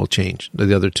 2 of them will change.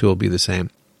 The other 2 will be the same.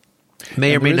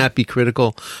 May or may not be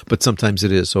critical, but sometimes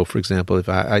it is. So, for example, if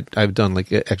I've done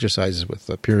exercises with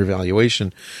peer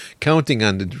evaluation, counting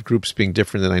on the groups being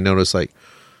different, and I notice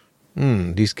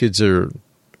these kids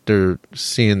they're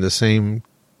seeing the same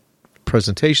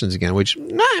presentations again, which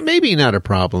maybe not a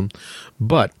problem,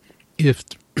 but if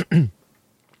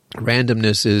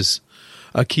randomness is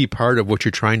a key part of what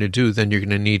you're trying to do, then you're going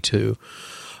to need to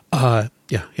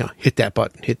hit that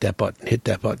button,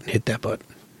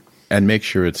 and make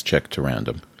sure it's checked to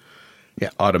random. Yeah,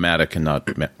 automatic and not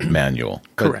manual.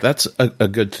 Correct. But that's a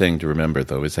good thing to remember,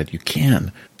 though, is that you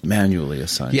can manually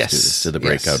assign students to the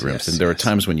breakout rooms, and there are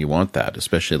times when you want that,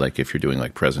 especially if you're doing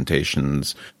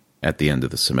presentations at the end of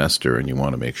the semester, and you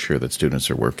want to make sure that students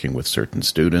are working with certain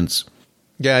students.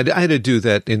 Yeah, I had to do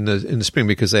that in the spring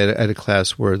because I had a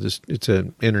class where it's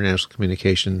an international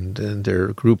communication, and they're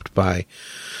grouped by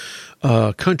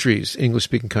countries,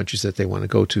 English-speaking countries that they want to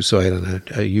go to. So I had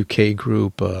a UK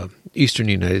group, Eastern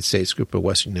United States group, a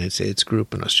Western United States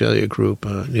group, an Australia group,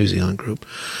 a New Zealand group.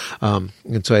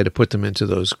 And so I had to put them into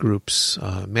those groups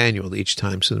manually each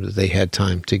time so that they had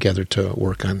time together to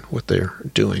work on what they're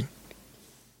doing.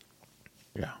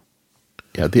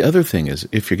 Yeah, the other thing is,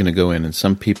 if you're going to go in, and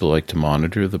some people like to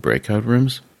monitor the breakout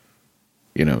rooms,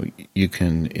 you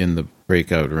can, in the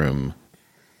breakout room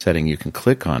setting, you can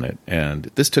click on it.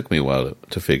 And this took me a while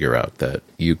to figure out that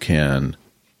you can,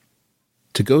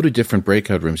 to go to different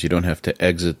breakout rooms, you don't have to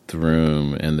exit the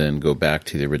room and then go back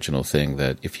to the original thing.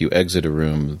 That if you exit a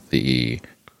room, the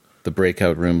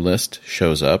breakout room list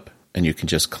shows up, and you can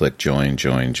just click join.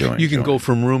 You can go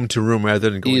from room to room rather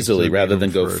than going easily, rather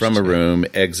than go from a room,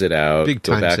 exit out,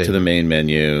 go back to the main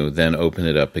menu, then open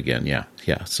it up again. Yeah.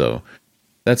 So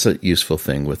that's a useful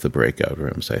thing with the breakout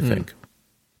rooms, I think.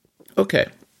 Okay.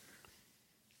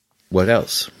 What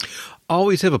else?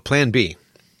 Always have a plan B.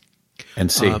 And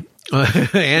C.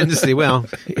 And C. Well,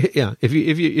 yeah. If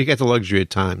you get the luxury of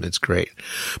time, that's great.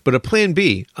 But a plan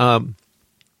B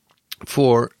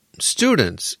for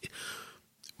students,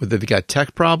 whether they've got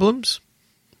tech problems,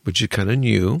 which is kind of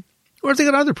new, or if they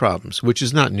got other problems, which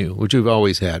is not new, which we've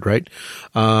always had, right?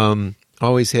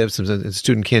 Always have something. A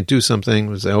student can't do something.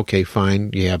 We say, okay,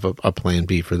 fine. You have a plan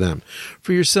B for them.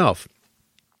 For yourself,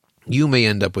 you may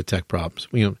end up with tech problems,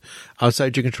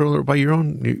 outside your control or by your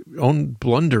own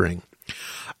blundering.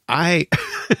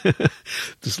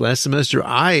 This last semester,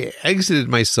 I exited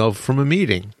myself from a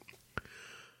meeting.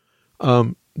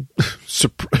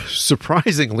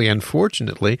 Surprisingly,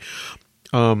 unfortunately,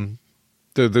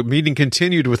 the meeting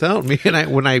continued without me,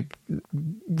 and when I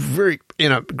very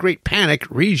in a great panic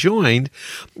rejoined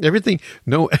everything.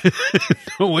 No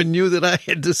one knew that I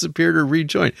had disappeared or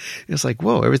rejoined. It's like,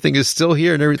 whoa, everything is still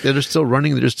here, and they're still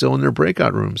running. They're still in their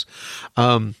breakout rooms.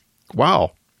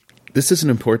 Wow, this is an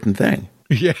important thing.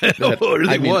 Yeah,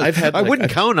 I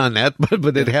wouldn't count on that,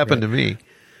 but it happened to me.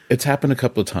 It's happened a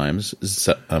couple of times.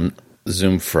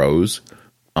 Zoom froze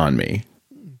on me,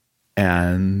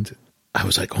 and I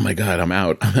was like, oh my God, I'm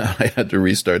out. I had to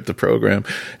restart the program.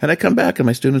 And I come back, and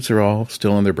my students are all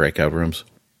still in their breakout rooms.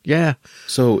 Yeah.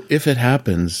 So if it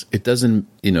happens, it doesn't,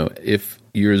 if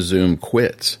your Zoom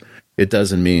quits, it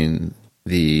doesn't mean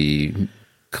the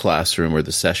classroom or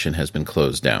the session has been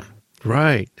closed down.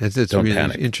 Right. That's Don't really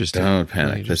panic. interesting. Don't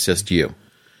panic. It's just you.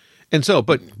 And so,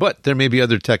 but there may be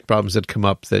other tech problems that come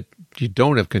up that you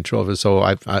don't have control of. So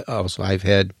I've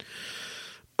had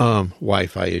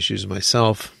Wi-Fi issues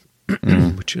myself,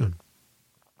 which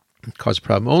cause a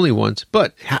problem only once.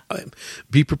 But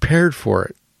be prepared for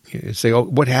it. You say, oh,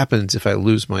 what happens if I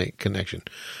lose my connection?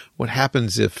 What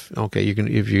happens if you're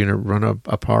gonna run a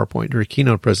PowerPoint or a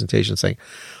keynote presentation saying,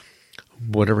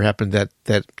 whatever happened,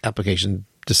 that application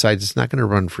decides it's not going to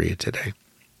run for you today.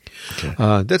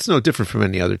 Okay. That's no different from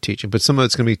any other teaching, but some of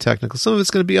it's going to be technical. Some of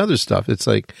it's going to be other stuff. It's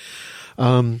like,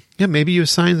 maybe you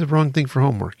assigned the wrong thing for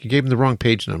homework. You gave them the wrong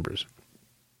page numbers.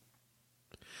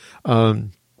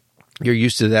 You're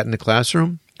used to that in the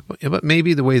classroom, but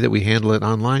maybe the way that we handle it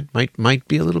online might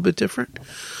be a little bit different.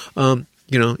 In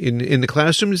the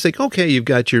classroom, it's like, okay, you've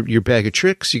got your bag of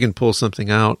tricks. You can pull something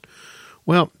out.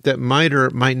 Well, that might or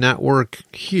might not work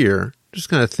here. Just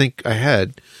kind of think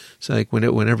ahead. It's like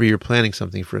whenever you're planning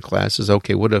something for a class, is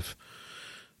okay, what if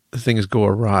things go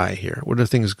awry here? What if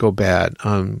things go bad?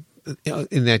 In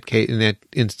that case, in that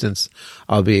instance,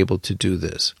 I'll be able to do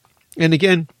this. And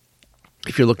again,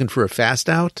 if you're looking for a fast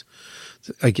out,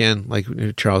 again, like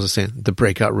Charles is saying, the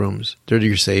breakout rooms, they're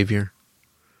your savior.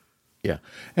 Yeah.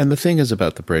 And the thing is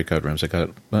about the breakout rooms, I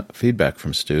got feedback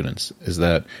from students, is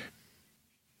that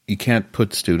you can't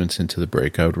put students into the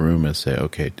breakout room and say,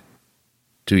 okay,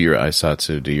 do your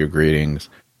aisatsu, do your greetings,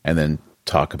 and then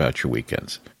talk about your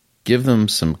weekends. Give them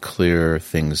some clear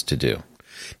things to do.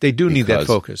 They do need that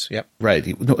focus. Yep.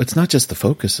 Right. No, it's not just the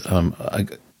focus.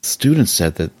 Students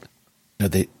said that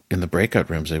they in the breakout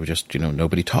rooms, they were just,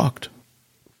 nobody talked.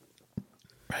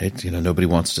 Right? Nobody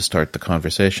wants to start the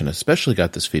conversation. Especially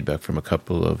got this feedback from a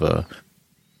couple of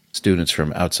students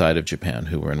from outside of Japan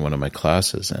who were in one of my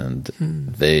classes, and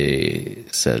they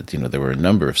said, there were a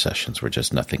number of sessions where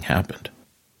just nothing happened.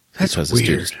 That's weird. The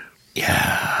students,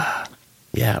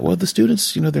 yeah. Well, the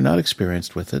students, they're not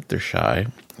experienced with it. They're shy,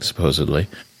 supposedly.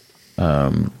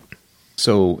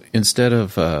 So instead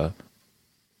of,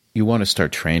 you want to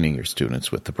start training your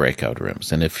students with the breakout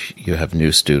rooms. And if you have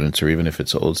new students, or even if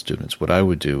it's old students, what I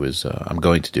would do is, I'm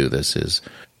going to do this, is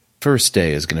first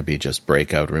day is going to be just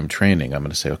breakout room training. I'm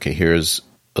going to say, okay, here's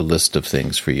a list of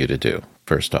things for you to do.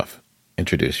 First off,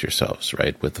 introduce yourselves,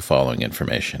 right, with the following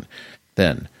information.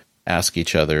 Then ask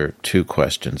each other 2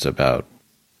 questions about,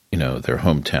 their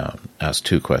hometown. Ask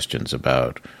 2 questions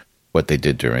about what they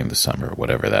did during the summer,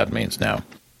 whatever that means now.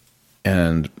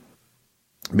 And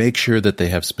make sure that they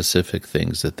have specific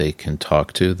things that they can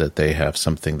talk to, that they have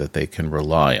something that they can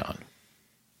rely on,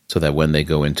 so that when they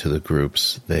go into the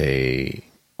groups,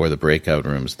 or the breakout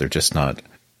rooms, they're just not,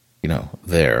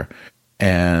 there.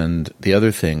 And the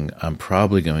other thing I'm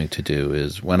probably going to do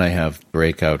is, when I have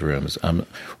breakout rooms,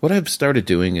 what I've started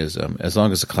doing is, as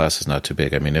long as the class is not too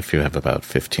big, if you have about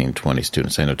 15, 20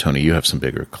 students, I know, Tony, you have some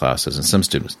bigger classes, and some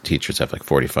teachers have like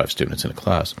 45 students in a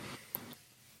class.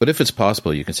 But if it's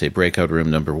possible, you can say breakout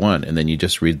room number 1, and then you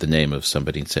just read the name of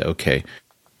somebody and say, okay,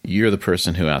 you're the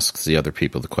person who asks the other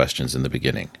people the questions in the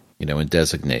beginning, and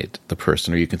designate the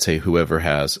person. Or you can say whoever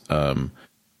has the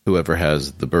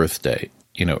birthday,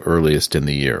 earliest in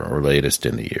the year or latest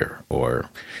in the year, or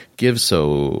give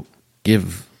them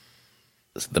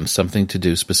something to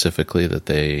do specifically that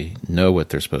they know what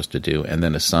they're supposed to do, and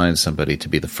then assign somebody to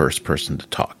be the first person to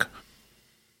talk.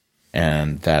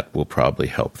 And that will probably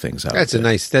help things out. That's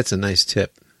a nice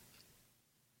tip.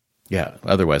 Yeah.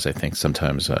 Otherwise, I think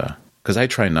sometimes, because I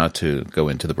try not to go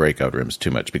into the breakout rooms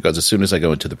too much, because as soon as I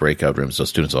go into the breakout rooms, those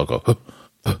students all go,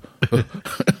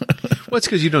 Well, it's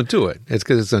because you don't do it. It's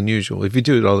because it's unusual. If you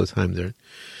do it all the time, there.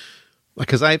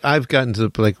 Because I've gotten to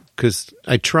because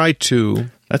I try to.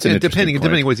 That's an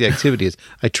depending what the activity is.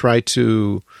 I try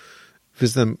to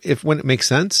visit them when it makes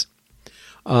sense.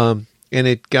 And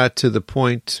it got to the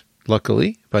point,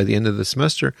 luckily, by the end of the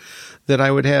semester, that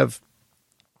I'd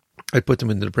put them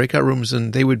into the breakout rooms,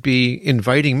 and they would be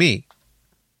inviting me.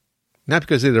 Not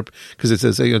because it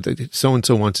says so and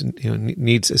so wants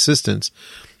needs assistance.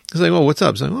 It's like, oh, what's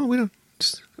up? It's like, oh,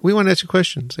 we want to ask you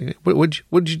questions. Like, what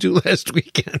did you do last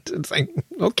weekend? It's like,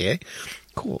 okay,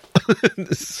 cool.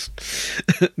 this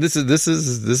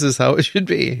is how it should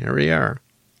be. Here we are.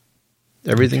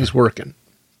 Everything's working.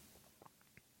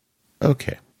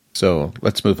 Okay, so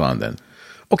let's move on then.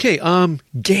 Okay,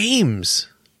 games.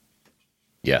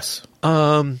 Yes.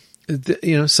 Some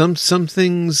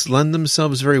things lend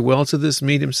themselves very well to this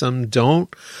medium, some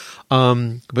don't.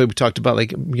 But we talked about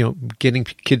getting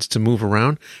kids to move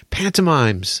around.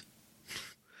 Pantomimes.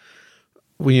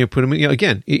 When you put them in,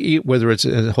 again, whether it's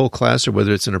in a whole class or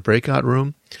whether it's in a breakout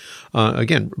room.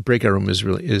 Again, breakout room is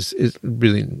really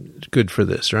good for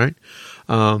this, right?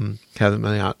 Have them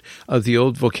out. The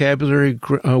old vocabulary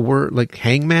word like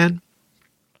hangman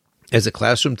as a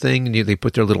classroom thing, and they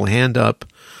put their little hand up.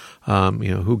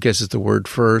 Who guesses the word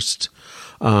first?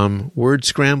 Word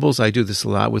scrambles. I do this a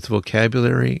lot with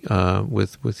vocabulary,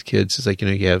 with kids. It's like,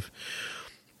 you have,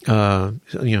 a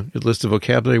list of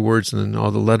vocabulary words, and then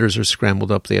all the letters are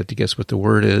scrambled up. They have to guess what the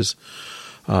word is.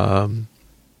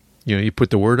 You put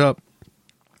the word up,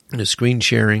 and the screen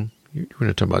sharing, We're going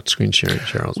to talk about screen sharing,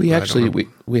 Charles. We actually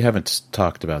we haven't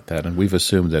talked about that, and we've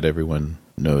assumed that everyone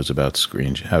knows about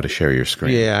how to share your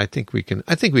screen. Yeah, I think we can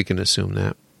assume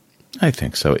that. I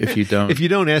think so. If you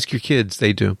don't, ask your kids,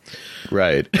 they do.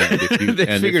 Right? And if you,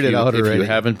 they figured it out already. If you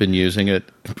haven't been using it,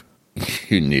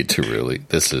 you need to really.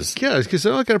 This is because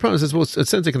I got a problem. It says, "Well, it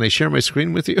sounds like, can I share my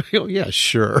screen with you?" Oh, yeah,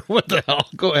 sure. What the hell?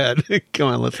 Go ahead. Come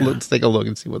on, let's take a look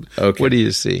and see what do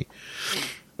you see.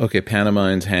 Okay,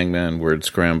 Panamines, Hangman, Word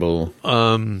Scramble.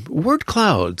 Word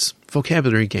clouds,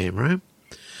 vocabulary game, right?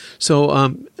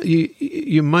 So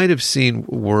you might have seen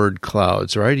word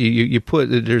clouds, right? You put,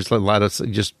 there's a lot of,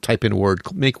 just type in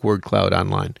make word cloud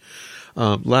online.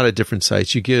 A lot of different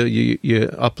sites. You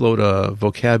upload a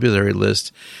vocabulary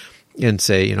list and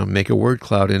say, make a word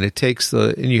cloud, and it takes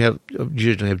and you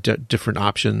usually have different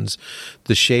options,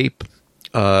 the shape,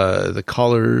 the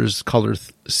colors,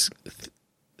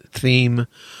 theme,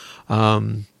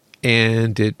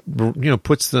 and it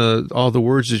puts all the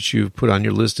words that you've put on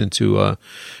your list into a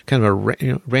kind of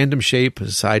a random shape,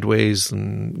 sideways,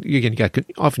 and again,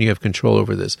 often you have control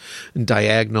over this, and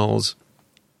diagonals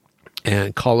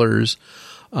and colors,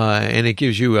 and it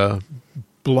gives you a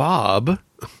blob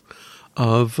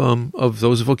of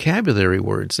those vocabulary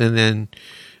words, and then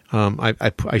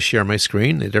I share my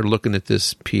screen. They're looking at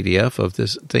this PDF of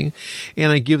this thing, and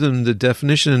I give them the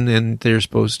definition, and they're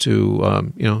supposed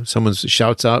to, someone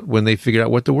shouts out when they figure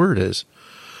out what the word is.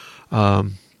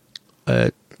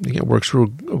 It works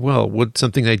real well.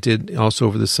 Something I did also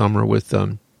over the summer with,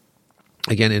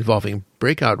 again, involving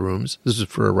breakout rooms. This is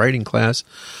for a writing class.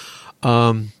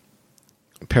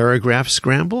 Paragraph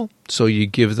scramble. So you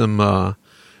give them a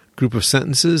group of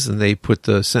sentences, and they put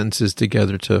the sentences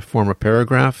together to form a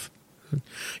paragraph.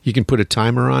 You can put a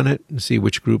timer on it and see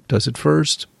which group does it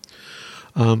first.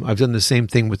 I've done the same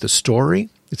thing with the story.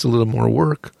 It's a little more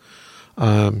work.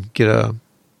 Get a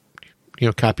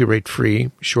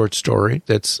copyright-free short story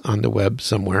that's on the web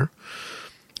somewhere.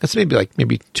 That's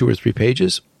maybe 2 or 3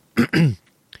 pages.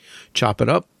 Chop it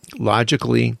up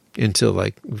logically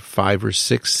into 5 or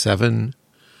 6, 7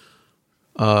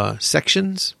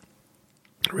 sections.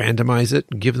 Randomize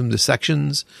it, give them the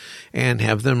sections, and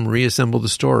have them reassemble the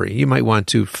story. You might want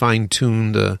to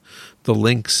fine-tune the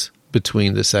links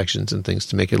between the sections and things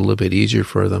to make it a little bit easier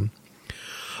for them.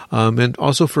 And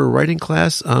also for a writing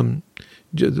class,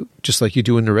 just like you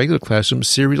do in the regular classroom,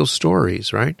 serial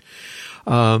stories, right?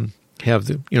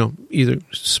 Have either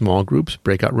small groups,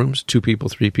 breakout rooms, 2 people,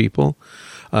 3 people.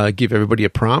 Give everybody a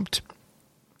prompt.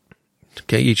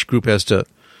 Okay, each group has to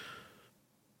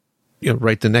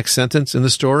write the next sentence in the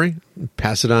story,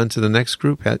 pass it on to the next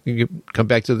group. You come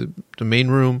back to the main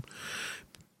room,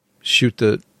 shoot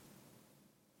that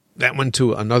one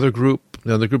to another group.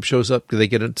 The other group shows up. They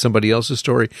get somebody else's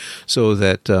story, so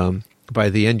that by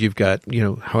the end you've got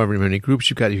however many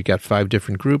groups you've got. If you've got 5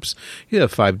 different groups, you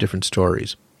have 5 different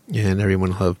stories, and everyone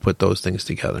will have put those things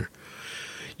together.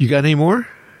 You got any more?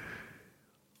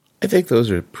 I think those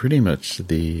are pretty much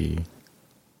the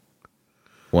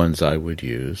ones I would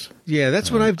use. Yeah, that's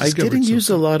what I've discovered. I didn't use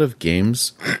a lot of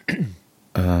games.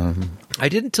 I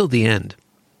didn't till the end.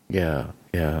 Yeah.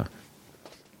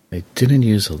 I didn't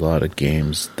use a lot of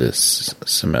games this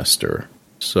semester,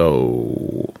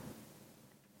 so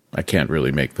I can't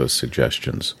really make those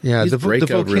suggestions. Yeah, the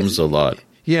breakout rooms a lot.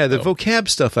 Yeah, the vocab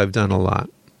stuff I've done a lot.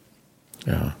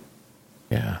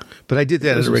 Yeah. But I did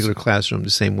that in a regular classroom the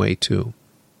same way too.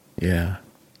 Yeah.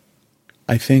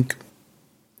 I think,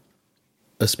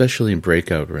 especially in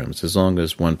breakout rooms, as long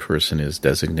as one person is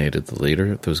designated the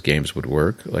leader, those games would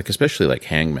work. Especially like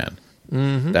Hangman.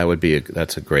 Mm-hmm.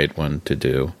 That's a great one to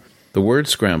do. The word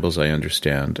scrambles, I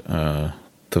understand.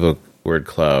 The word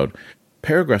cloud.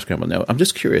 Paragraph scramble. Now, I'm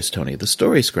just curious, Tony, the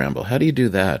story scramble, how do you do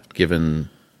that given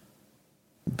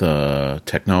the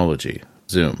technology,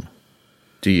 Zoom?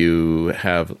 Do you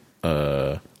have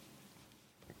a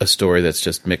story that's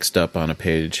just mixed up on a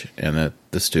page and that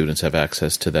the students have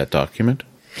access to that document?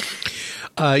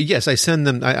 Yes, I send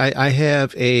them. I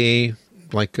have I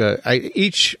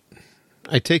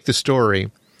take the story,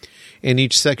 and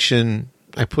each section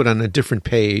I put on a different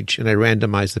page, and I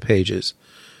randomize the pages.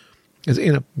 It's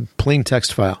in a plain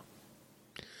text file.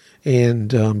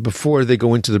 And before they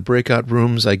go into the breakout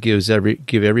rooms, I give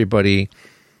everybody,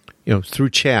 through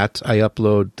chat, I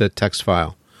upload the text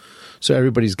file, so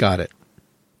everybody's got it.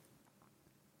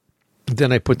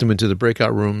 Then I put them into the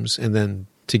breakout rooms, and then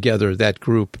together that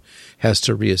group has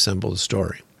to reassemble the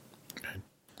story.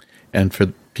 And for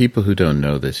people who don't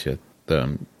know this yet,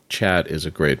 chat is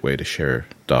a great way to share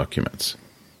documents.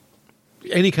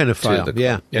 Any kind of file,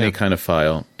 Any kind of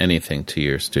file, anything to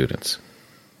your students.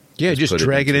 Yeah, just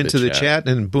drag it into the chat,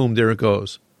 and boom, there it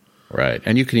goes. Right.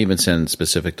 And you can even send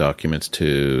specific documents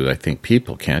to, I think,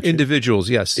 people, can't you? Individuals,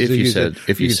 yes. If So you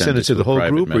can send it to the whole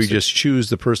group, message. or you just choose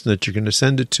the person that you're going to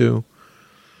send it to.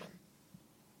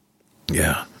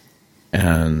 Yeah.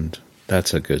 And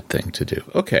that's a good thing to do.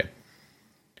 Okay.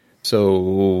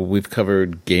 So we've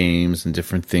covered games and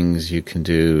different things you can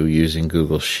do using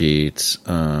Google Sheets,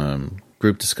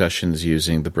 group discussions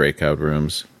using the breakout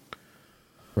rooms,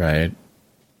 right?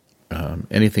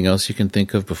 Anything else you can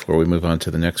think of before we move on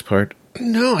to the next part?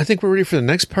 No, I think we're ready for the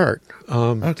next part,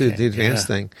 the advanced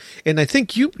thing. And I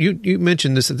think you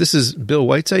mentioned this. This is Bill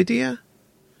White's idea?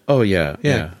 Oh, yeah.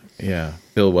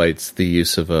 Bill White's the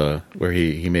use of where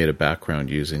he made a background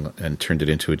using and turned it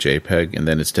into a JPEG, and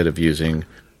then instead of using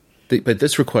but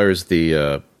this requires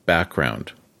the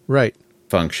background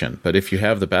function. But if you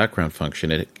have the background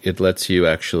function, it lets you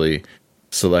actually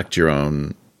select your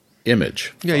own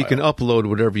image. Yeah, you can upload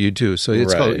whatever you do. So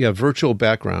it's called virtual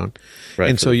background. Right.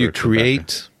 And so you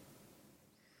create.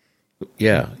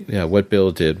 Yeah. What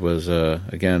Bill did was,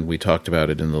 again, we talked about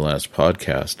it in the last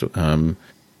podcast.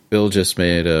 Bill just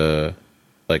made a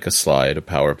slide, a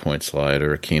PowerPoint slide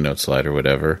or a Keynote slide or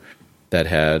whatever that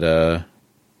had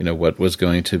what was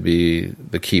going to be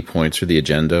the key points or the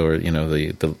agenda or,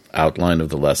 the outline of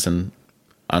the lesson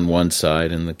on one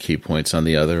side and the key points on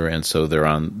the other. And so they're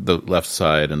on the left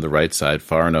side and the right side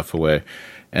far enough away.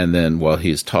 And then while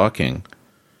he's talking,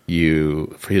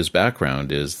 for his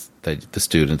background is that the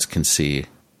students can see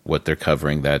what they're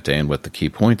covering that day and what the key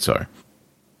points are.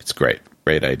 It's great.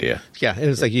 Great idea. Yeah, and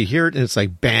it's like you hear it and it's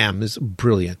like, bam, it's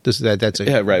brilliant.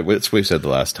 Yeah, right. We said the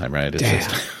last time, right?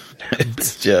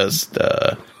 It's just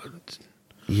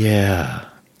yeah.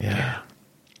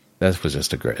 That was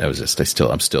just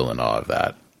I'm still in awe of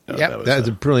that. Yeah, that's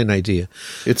a brilliant idea.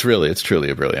 It's truly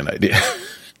a brilliant idea.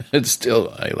 It's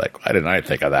still, why didn't I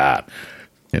think of that?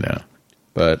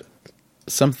 But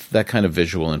that kind of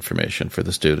visual information for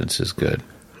the students is good.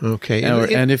 Okay.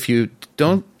 And if you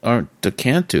can't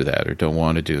do that or don't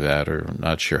want to do that or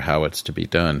not sure how it's to be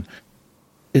done,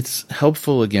 it's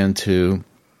helpful again to,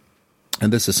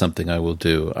 and this is something I will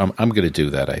do. I'm going to do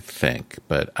that, I think,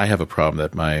 but I have a problem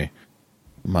that my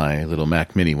little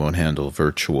Mac Mini won't handle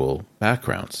virtual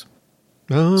backgrounds.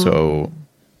 Oh. So,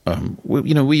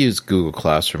 we use Google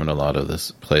Classroom in a lot of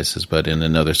these places, but in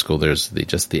another school there's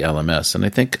just the LMS, and I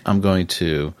think I'm going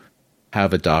to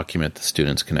have a document the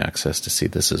students can access to see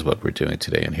this is what we're doing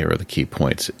today, and here are the key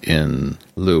points in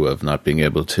lieu of not being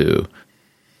able to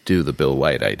do the Bill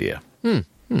White idea.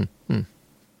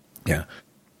 Yeah.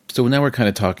 So now we're kind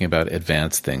of talking about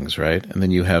advanced things, right? And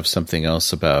then you have something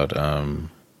else about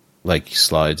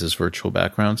slides as virtual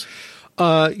backgrounds.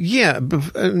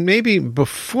 Maybe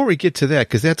before we get to that,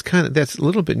 because that's a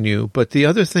little bit new. But the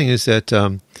other thing is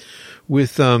that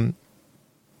with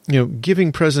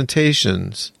giving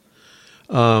presentations,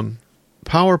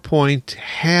 PowerPoint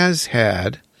has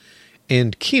had,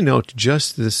 and Keynote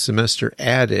just this semester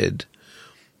added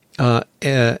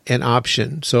an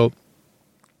option. So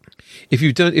if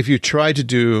you try to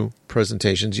do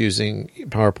presentations using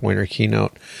PowerPoint or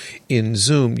Keynote in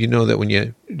Zoom, you know that when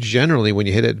you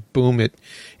hit it, boom, it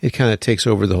kind of takes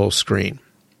over the whole screen.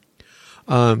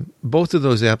 Both of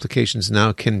those applications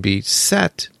now can be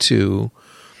set to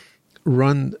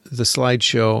run the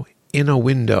slideshow in a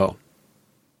window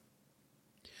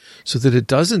so that it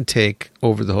doesn't take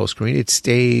over the whole screen. It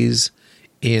stays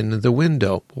in the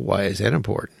window. Why is that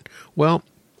important? Well,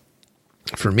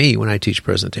 for me, when I teach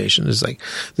presentation, it's like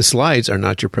the slides are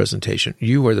not your presentation.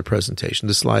 You are the presentation.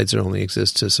 The slides only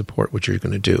exist to support what you're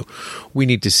going to do. We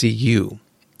need to see you.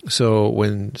 So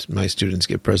when my students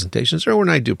give presentations or when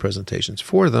I do presentations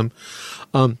for them,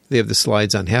 they have the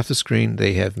slides on half the screen.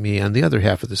 They have me on the other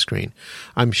half of the screen.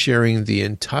 I'm sharing the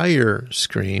entire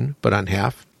screen, but on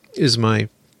half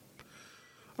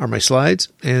are my slides,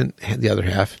 and the other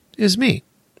half is me.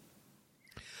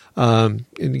 And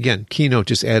again, Keynote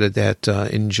just added that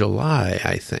in July,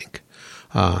 I think.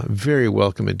 Very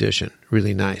welcome addition.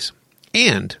 Really nice.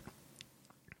 And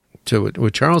to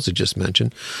what Charles had just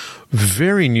mentioned,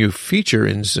 very new feature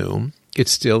in Zoom.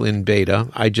 It's still in beta.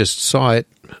 I just saw it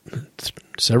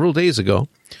several days ago.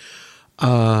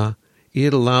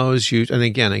 It allows you, and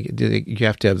again, you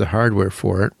have to have the hardware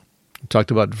for it. We talked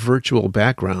about virtual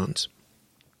backgrounds.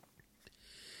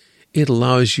 It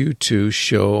allows you to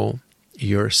show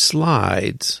your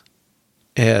slides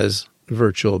as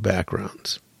virtual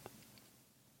backgrounds.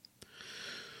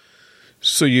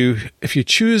 So if you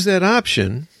choose that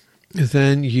option,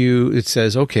 then it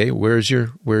says, okay, where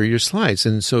are your slides?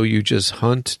 And so you just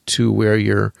hunt to where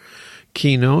your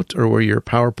Keynote or where your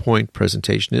PowerPoint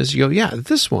presentation is. You go, yeah,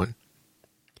 this one.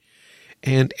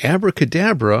 And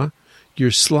abracadabra,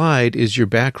 your slide is your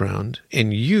background,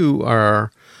 and you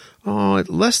are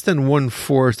less than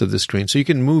 1/4 of the screen. So you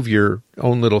can move your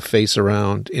own little face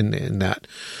around in that.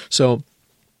 So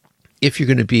if you're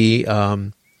going to be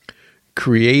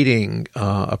creating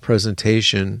a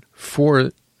presentation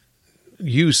for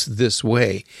use this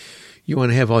way, you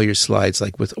want to have all your slides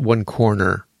like with one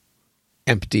corner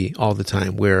empty all the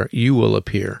time where you will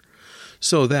appear,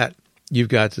 so that you've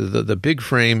got the big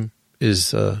frame is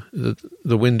the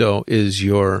window is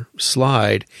your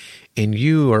slide, and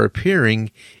you are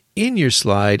appearing in your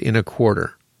slide in a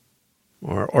quarter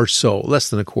or so, less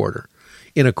than a quarter,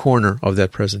 in a corner of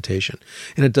that presentation.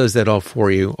 And it does that all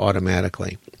for you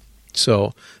automatically.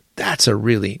 So that's a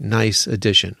really nice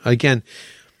addition. Again,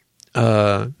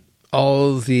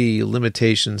 all the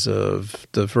limitations of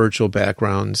the virtual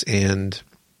backgrounds and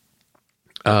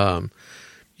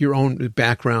your own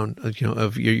background, of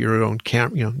your own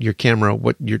your camera,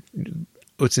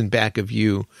 what's in back of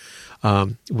you,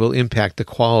 will impact the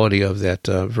quality of that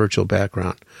virtual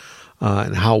background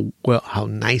and how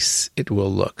nice it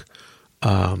will look.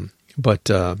 But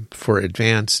for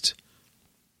advanced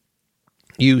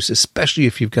use, especially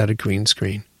if you've got a green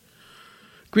screen.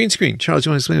 Green screen. Charles,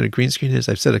 you want to explain what a green screen is?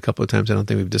 I've said it a couple of times. I don't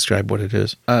think we've described what it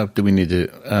is. Do we need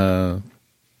to?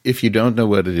 If you don't know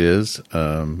what it is,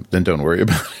 then don't worry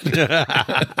about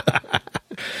it.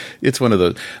 It's one of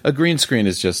those. A green screen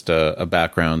is just a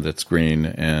background that's green,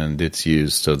 and it's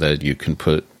used so that you can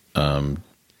put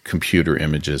computer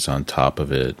images on top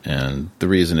of it. And the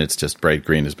reason it's just bright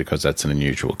green is because that's an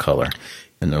unusual color,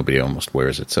 and nobody almost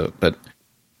wears it. So, but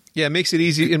yeah, it makes it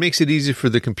easy. It makes it easy for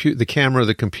the camera,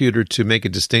 the computer, to make a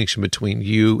distinction between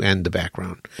you and the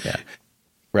background. Yeah,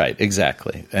 right,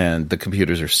 exactly. And the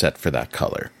computers are set for that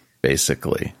color,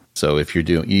 basically. So if you're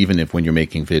when you're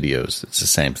making videos, it's the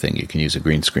same thing. You can use a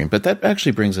green screen. But that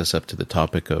actually brings us up to the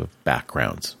topic of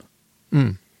backgrounds.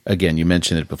 Again, you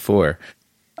mentioned it before.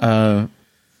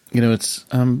 It's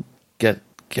get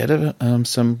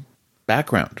some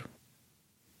background.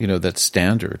 That's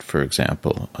standard. For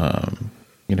example,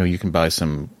 you can buy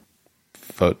some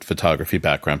photography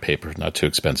background paper, not too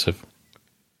expensive,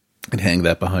 and hang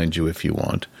that behind you if you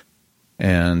want.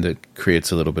 And it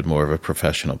creates a little bit more of a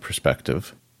professional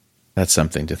perspective. That's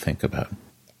something to think about.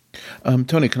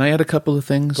 Tony, can I add a couple of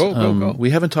things? Go. We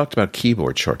haven't talked about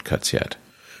keyboard shortcuts yet.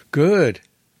 Good.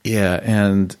 Yeah,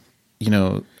 and,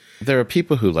 there are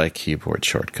people who like keyboard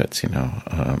shortcuts,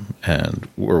 and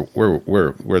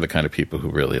we're the kind of people who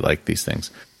really like these things.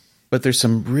 But there's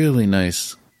some really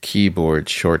nice keyboard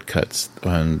shortcuts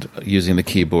and using the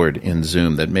keyboard in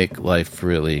Zoom that make life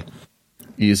really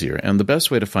easier. And the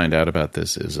best way to find out about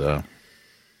this is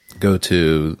go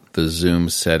to the Zoom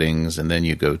settings, and then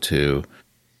you go to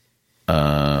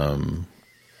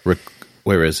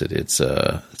where is it? It's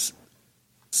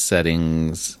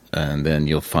settings, and then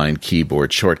you'll find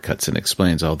keyboard shortcuts, and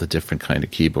explains all the different kind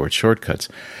of keyboard shortcuts.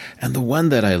 And the one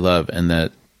that I love, and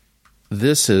that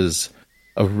this is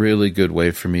a really good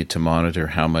way for me to monitor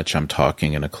how much I'm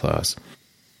talking in a class,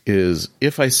 is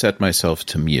if I set myself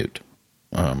to mute,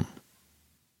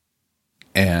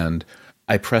 and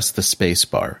I press the space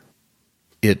bar,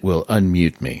 it will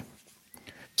unmute me.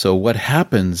 So what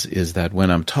happens is that when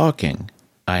I'm talking,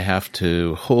 I have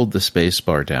to hold the space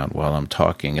bar down while I'm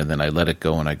talking, and then I let it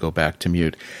go and I go back to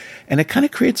mute. And it kind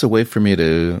of creates a way for me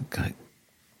to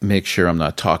make sure I'm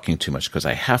not talking too much, because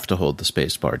I have to hold the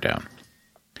space bar down.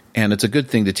 And it's a good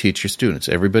thing to teach your students.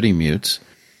 Everybody mutes,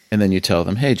 and then you tell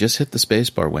them, hey, just hit the space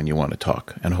bar when you want to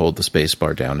talk, and hold the space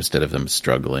bar down instead of them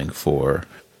struggling for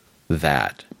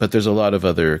that. But there's a lot of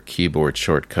other keyboard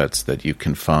shortcuts that you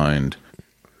can find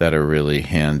that are really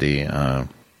handy.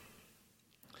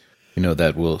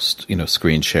 That will,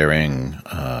 screen sharing,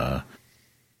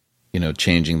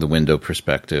 changing the window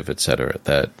perspective, etc.,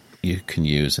 that you can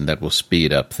use, and that will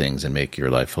speed up things and make your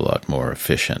life a lot more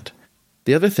efficient.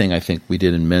 The other thing I think we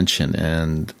didn't mention,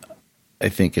 and I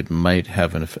think it might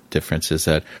have a difference, is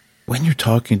that when you're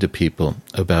talking to people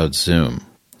about Zoom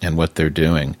and what they're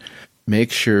doing,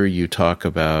 make sure you talk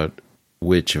about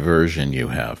which version you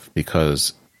have,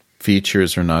 because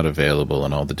features are not available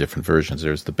in all the different versions.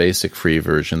 There's the basic free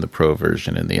version, the pro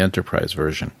version, and the enterprise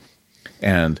version.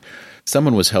 And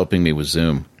someone was helping me with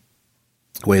Zoom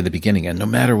way at the beginning, and no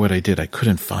matter what I did, I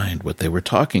couldn't find what they were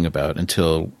talking about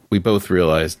until we both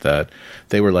realized that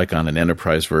they were like on an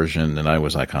enterprise version and I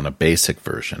was like on a basic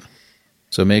version.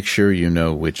 So make sure you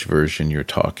know which version you're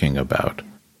talking about.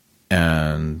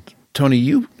 And Tony,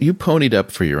 you ponied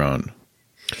up for your own.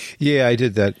 Yeah, I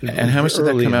did that. And how much did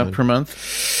that come out per month?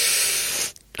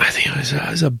 I think it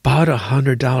was about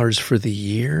 $100 for the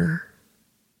year.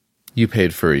 You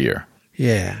paid for a year.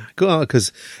 Yeah,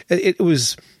 because it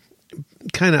was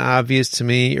kind of obvious to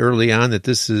me early on that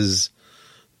this is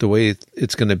the way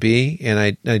it's going to be, and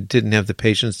I didn't have the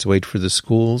patience to wait for the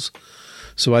schools,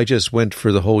 so I just went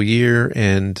for the whole year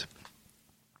and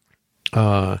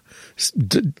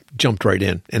jumped right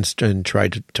in and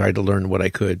tried to learn what I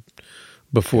could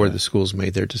before the schools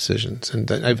made their decisions. And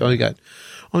I've only got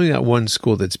one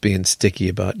school that's being sticky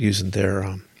about using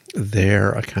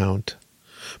their account.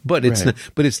 But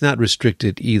it's not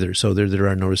restricted either, so there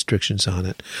are no restrictions on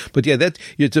it. But yeah,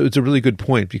 it's a really good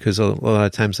point, because a lot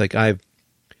of times, like I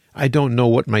don't know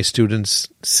what my students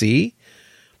see,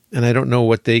 and I don't know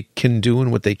what they can do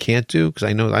and what they can't do, because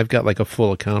I know I've got like a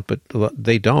full account, but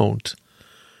they don't.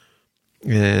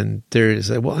 And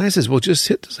there's I says, well, just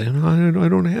hit this. I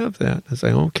don't have that. I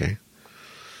say, okay.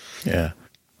 Yeah.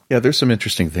 Yeah, there's some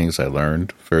interesting things I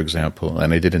learned, for example,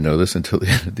 and I didn't know this until the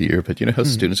end of the year, but you know how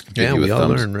students can give you a thumbs up? Yeah, we all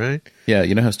learn, right? Yeah,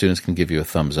 you know how students can give you a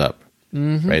thumbs up,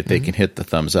 right? They can hit the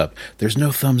thumbs up. There's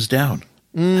no thumbs down.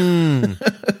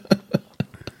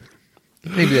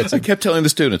 Maybe that's. I kept telling the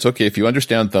students, okay, if you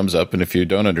understand, thumbs up, and if you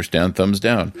don't understand, thumbs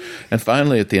down. And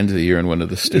finally, at the end of the year, in one of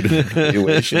the student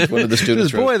evaluations, one of the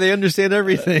students wrote, boy, they understand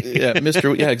everything. Yeah,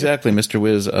 exactly, Mr.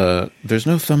 Wiz. There's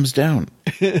no thumbs down.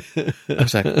 I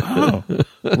was like, oh,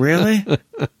 really?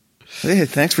 Hey,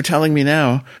 thanks for telling me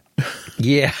now.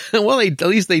 Yeah, well, at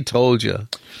least they told you.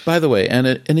 By the way, and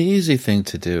an easy thing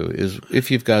to do is if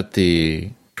you've got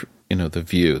the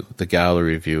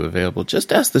gallery view available,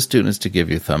 just ask the students to give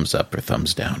you thumbs up or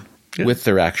thums down with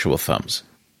their actual thumbs.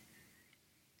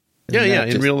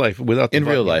 In real life,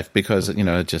 real life, because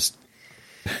it just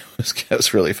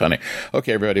it's really funny.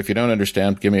 Okay, everybody, if you don't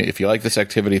understand, if you like this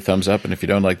activity, thumbs up, and if you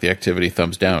don't like the activity,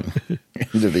 thumbs down.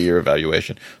 End of the year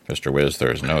evaluation, Mr. Wiz,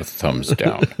 there's no thumbs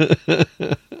down.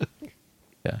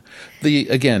 Yeah.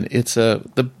 It's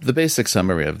the basic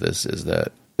summary of this is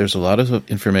that there's a lot of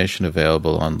information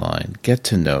available online. Get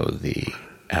to know the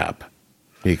app,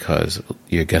 because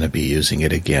you're going to be using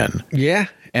it again. Yeah.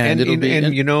 And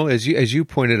as you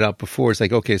pointed out before, it's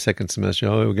like, okay, second semester,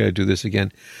 we're going to do this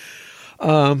again.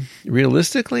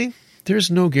 Realistically, there's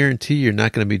no guarantee you're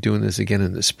not going to be doing this again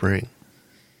in the spring.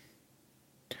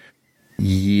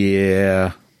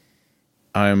 Yeah.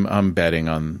 I'm betting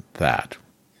on that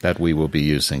we will be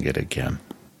using it again.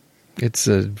 It's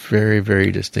a very,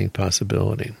 very distinct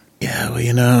possibility. Yeah, well,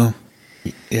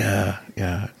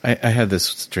 yeah. I had this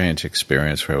strange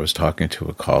experience where I was talking to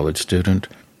a college student,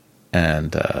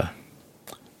 and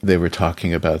they were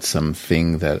talking about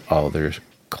something that all their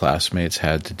classmates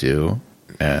had to do,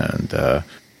 and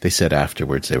they said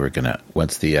afterwards they were going to,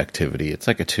 once the activity, it's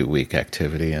like a 2-week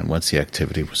activity, and once the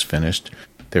activity was finished,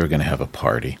 they were going to have a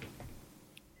party.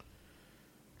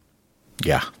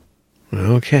 Yeah.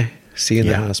 Okay. See you in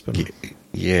the hospital.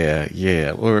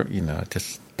 Yeah. Or,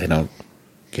 just they don't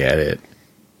get it.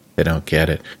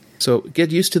 So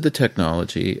get used to the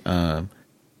technology.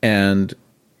 And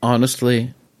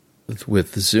honestly,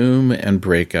 with Zoom and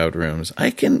breakout rooms,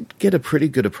 I can get a pretty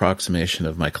good approximation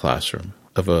of my classroom,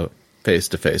 of a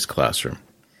face-to-face classroom.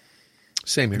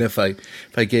 Same here. And if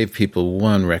I gave people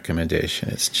one recommendation,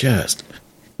 it's just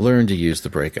learn to use the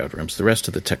breakout rooms. The rest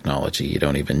of the technology you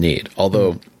don't even need.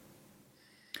 Although,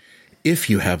 if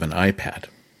you have an iPad,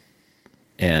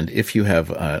 and if you have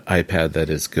an iPad that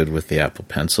is good with the Apple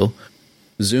Pencil,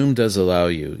 Zoom does allow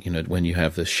you, when you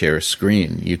have the share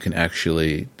screen, you can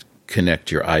actually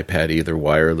connect your iPad either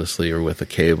wirelessly or with a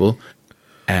cable.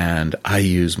 And I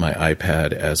use my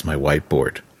iPad as my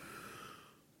whiteboard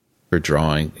for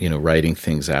drawing, writing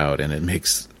things out, and it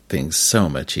makes things so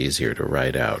much easier to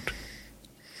write out.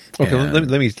 Okay, let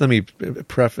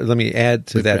me add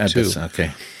to that too.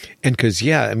 Okay. And because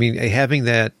having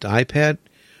that iPad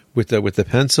with the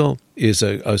pencil is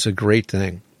a great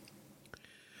thing.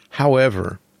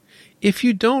 However, if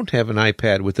you don't have an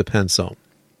iPad with a pencil,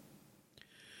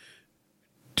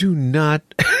 do not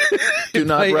use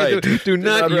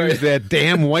that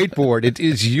damn whiteboard. It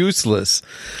is useless.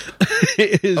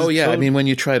 When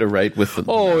you try to write with the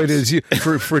mouse. It is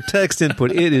for text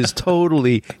input. It is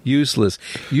totally useless.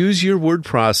 Use your word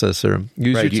processor.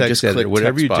 Use your text editor,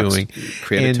 whatever you're doing,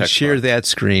 and share that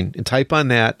screen and type on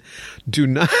that. Do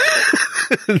not.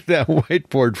 That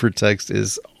whiteboard for text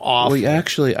is awful. Well,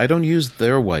 actually, I don't use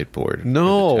their whiteboard.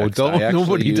 No, don't.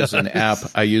 Nobody does.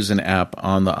 I use an app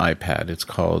on the iPad. It's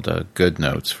called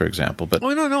GoodNotes, for example. But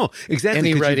no,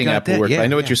 exactly. Any writing app will work. Yeah, I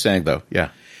know what you're saying, though. Yeah.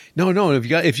 No.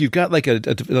 If you've got like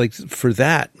like for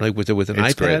that, like with an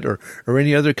iPad or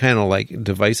any other kind of like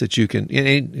device that you can,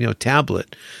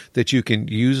 tablet that you can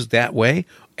use that way,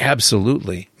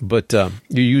 absolutely. But you're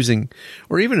using,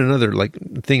 or even another like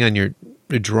thing on your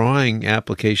drawing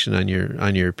application on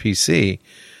your PC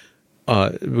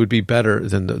would be better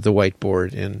than the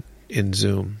whiteboard in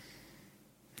Zoom.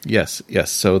 Yes.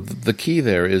 So the key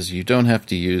there is you don't have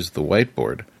to use the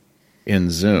whiteboard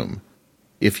in Zoom.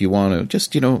 If you want to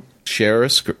just, share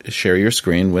your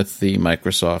screen with the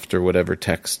Microsoft or whatever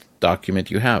text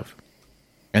document you have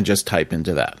and just type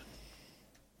into that.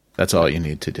 That's all you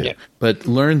need to do. Yeah. But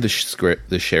learn the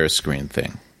share screen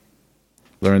thing.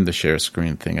 Learn the share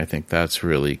screen thing. I think that's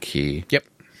really key. Yep.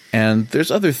 And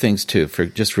there's other things too, for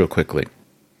just real quickly.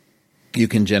 You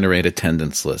can generate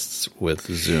attendance lists with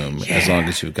Zoom as long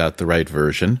as you've got the right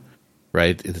version,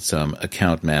 right? It's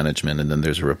account management, and then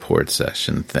there's a report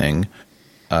session thing.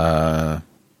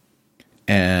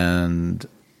 And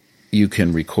you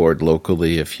can record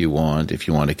locally if you want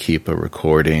to keep a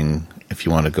recording, if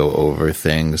you want to go over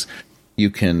things. You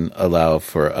can allow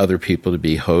for other people to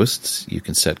be hosts. You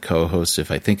can set co-hosts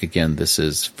if I think, again, this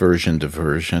is version to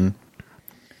version.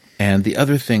 And the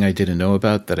other thing I didn't know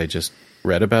about that I just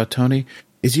read about, Tony,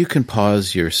 is you can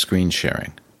pause your screen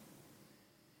sharing.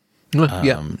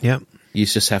 Yeah. You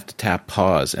just have to tap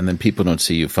pause, and then people don't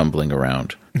see you fumbling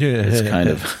around. Yeah. It's kind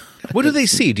of... What do they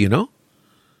see? Do you know?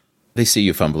 They see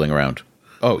you fumbling around.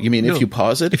 Oh, you mean if you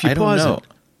pause it? I don't know.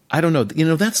 I don't know.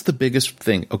 That's the biggest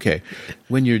thing. Okay,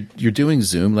 when you're doing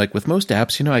Zoom, like with most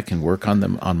apps, I can work on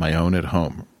them on my own at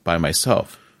home by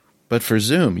myself. But for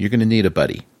Zoom, you're going to need a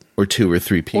buddy or 2 or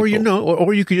 3 people.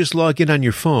 Or you could just log in on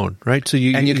your phone, right? So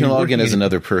you can log in as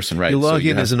another person, right? You log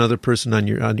in as another person on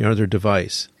your other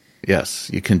device. Yes,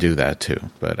 you can do that too.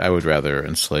 But I would rather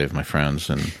enslave my friends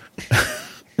and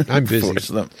I'm busy. Force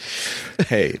them.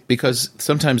 Hey, because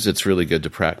sometimes it's really good to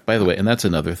practice. By the way, and that's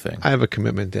another thing. I have a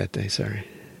commitment that day. Sorry.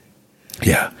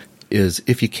 Yeah, is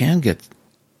if you can get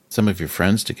some of your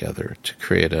friends together to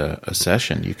create a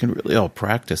session, you can really all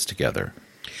practice together.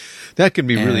 That can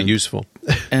be really useful.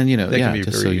 And,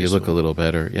 just so you look a little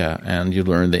better. Yeah, and you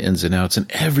learn the ins and outs,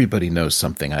 and everybody knows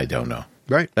something I don't know.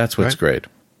 Right. That's what's great.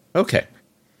 Okay.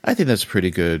 I think that's a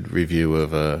pretty good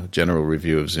general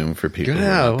review of Zoom for people.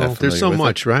 Yeah, well, there's so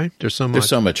much, right? There's so much. There's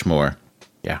so much more.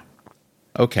 Yeah.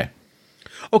 Okay.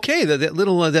 Okay, that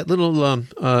little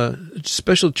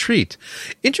special treat.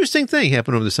 Interesting thing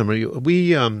happened over the summer.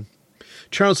 We,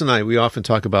 Charles and I, we often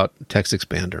talk about Text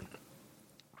Expander.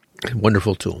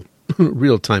 Wonderful tool,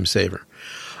 real time saver.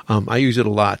 I use it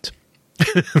a lot.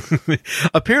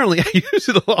 Apparently, I use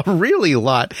it really a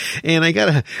lot. And I got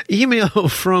an email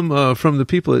from the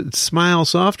people at Smile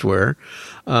Software,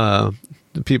 the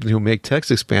people who make Text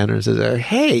Expander, says,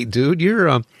 "Hey, dude,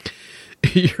 you're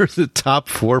the top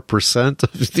 4%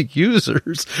 of the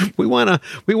users. We want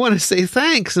to say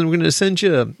thanks, and we're going to send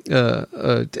you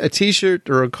a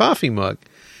T-shirt or a coffee mug."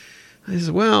 I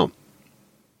said, "Well,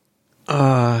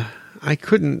 I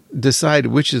couldn't decide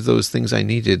which of those things I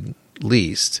needed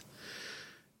least."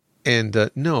 And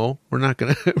no, we're not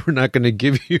gonna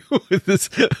give you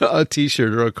a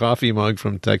T-shirt or a coffee mug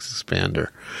from Text Expander.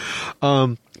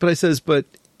 But I says,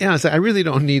 I really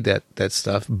don't need that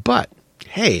stuff. But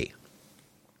hey,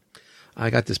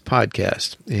 I got this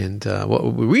podcast, and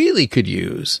what we really could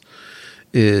use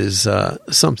is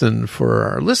something for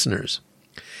our listeners.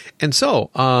 And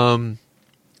so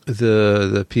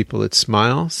the people at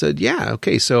Smile said, "Yeah,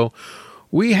 okay, so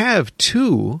we have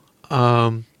 2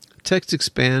 Text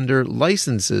Expander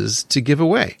licenses to give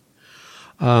away."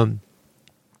 So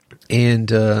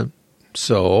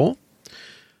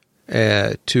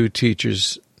 2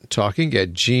 teachers talking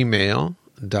at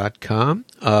gmail.com.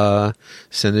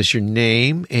 Send us your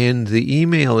name and the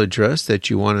email address that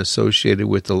you want associated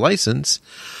with the license.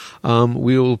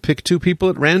 We will pick 2 people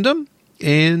at random,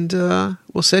 and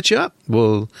we'll set you up.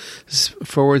 We'll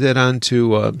forward that on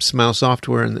to Smile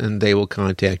Software, and they will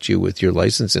contact you with your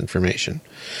license information.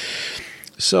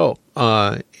 So,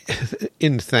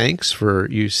 in thanks for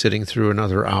you sitting through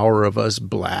another hour of us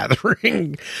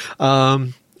blathering,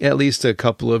 at least a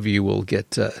couple of you will get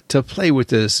to play with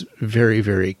this very,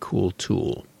 very cool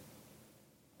tool.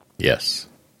 Yes.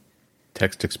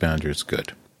 Text Expander is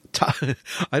good.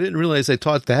 I didn't realize I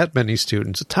taught that many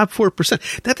students. Top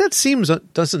 4%. That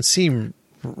doesn't seem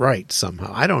right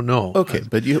somehow. I don't know. Okay,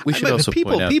 but we should also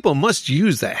point out, people must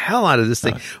use the hell out of this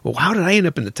thing. Well, how did I end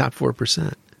up in the top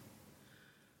 4%?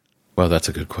 Well, that's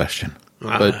a good question.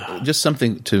 But just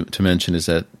something to mention is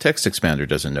that Text Expander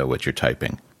doesn't know what you're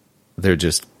typing. They're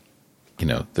just,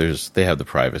 they have the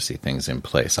privacy things in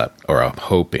place, or I'm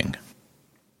hoping,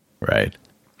 right?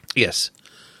 Yes.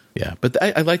 Yeah, but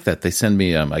I like that. They send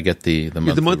me. I get the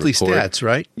monthly report. Stats,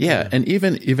 right? Yeah, and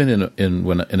even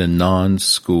in a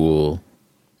non-school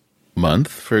month,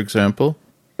 for example,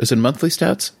 is it monthly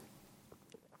stats?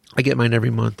 I get mine every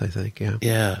month, I think, yeah.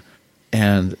 Yeah.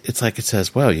 And it's like it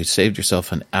says, well, you saved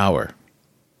yourself an hour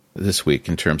this week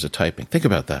in terms of typing. Think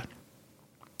about that.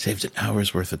 Saved an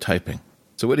hour's worth of typing.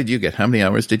 So what did you get? How many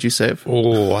hours did you save?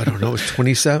 Oh, I don't know. It's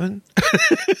 27?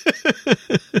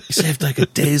 You saved like a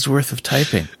day's worth of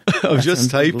typing. Oh,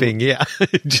 just typing, yeah.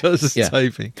 Just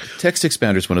typing. Text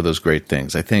Expander is one of those great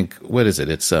things. I think, what is it?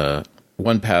 It's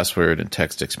 1Password and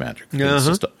Text Expander. It's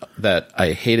just that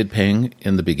I hated paying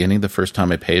in the beginning. The first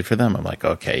time I paid for them, I'm like,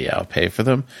 okay, yeah, I'll pay for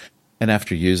them. And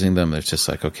after using them, it's just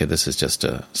like, okay, this is just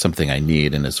something I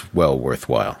need and is well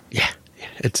worthwhile. Yeah.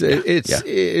 It's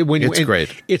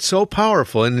great. It's so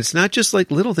powerful, and it's not just like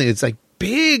little things. It's like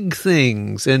big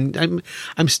things, and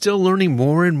I'm still learning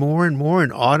more and more and more,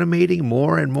 and automating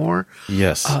more and more.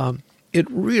 Yes, it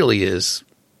really is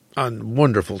a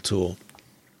wonderful tool.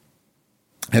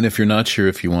 And if you're not sure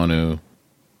if you want to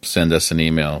send us an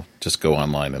email, just go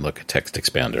online and look at Text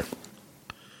Expander.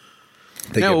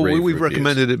 We've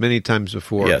recommended it many times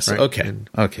before. Yes. Right?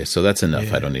 Okay. So that's enough.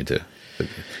 Yeah. I don't need to.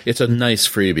 It's a nice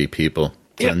freebie, people.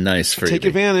 It's a nice freebie. Take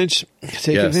advantage.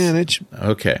 Take advantage.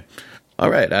 Okay. All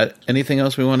right. Anything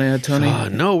else we want to add, Tony?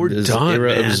 No, we're done.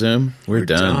 Era of Zoom. We're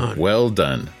done. Well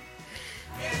done.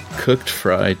 Cooked,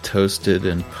 fried, toasted,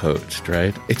 and poached,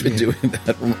 right? I've been doing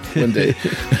that one day.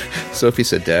 Sophie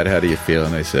said, Dad, how do you feel?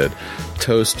 And I said,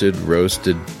 toasted,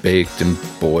 roasted, baked, and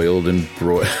boiled, and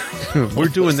broiled. We're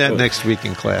doing that next week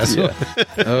in class. Yeah.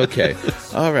 Okay.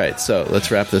 All right. So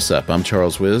let's wrap this up. I'm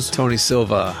Charles Wiz. Tony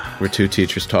Silva. We're two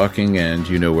teachers talking, and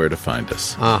you know where to find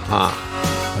us.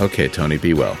 Uh-huh. Okay, Tony,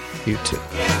 be well. You too.